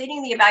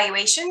completing the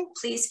evaluation.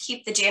 Please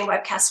keep the Jan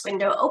webcast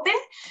window open.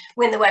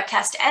 When the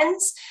webcast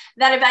ends,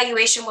 that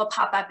evaluation will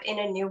pop up in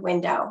a new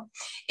window.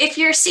 If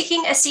you're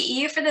seeking a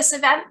CEU for this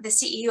event, the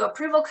CEU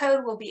approval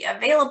code will be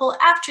available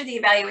after the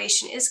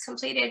evaluation is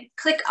completed.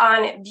 Click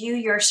on View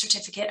Your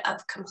Certificate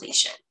of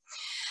Completion.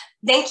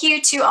 Thank you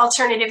to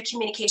Alternative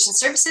Communication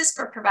Services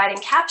for providing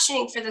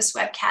captioning for this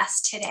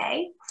webcast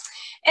today.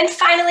 And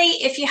finally,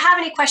 if you have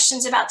any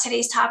questions about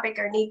today's topic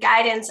or need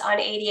guidance on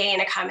ADA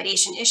and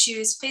accommodation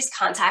issues, please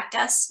contact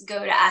us.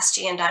 Go to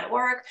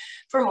askjan.org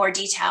for more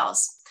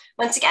details.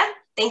 Once again,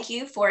 thank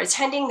you for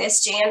attending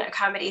this Jan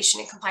Accommodation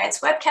and Compliance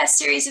webcast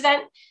series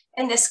event,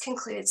 and this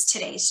concludes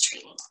today's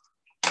training.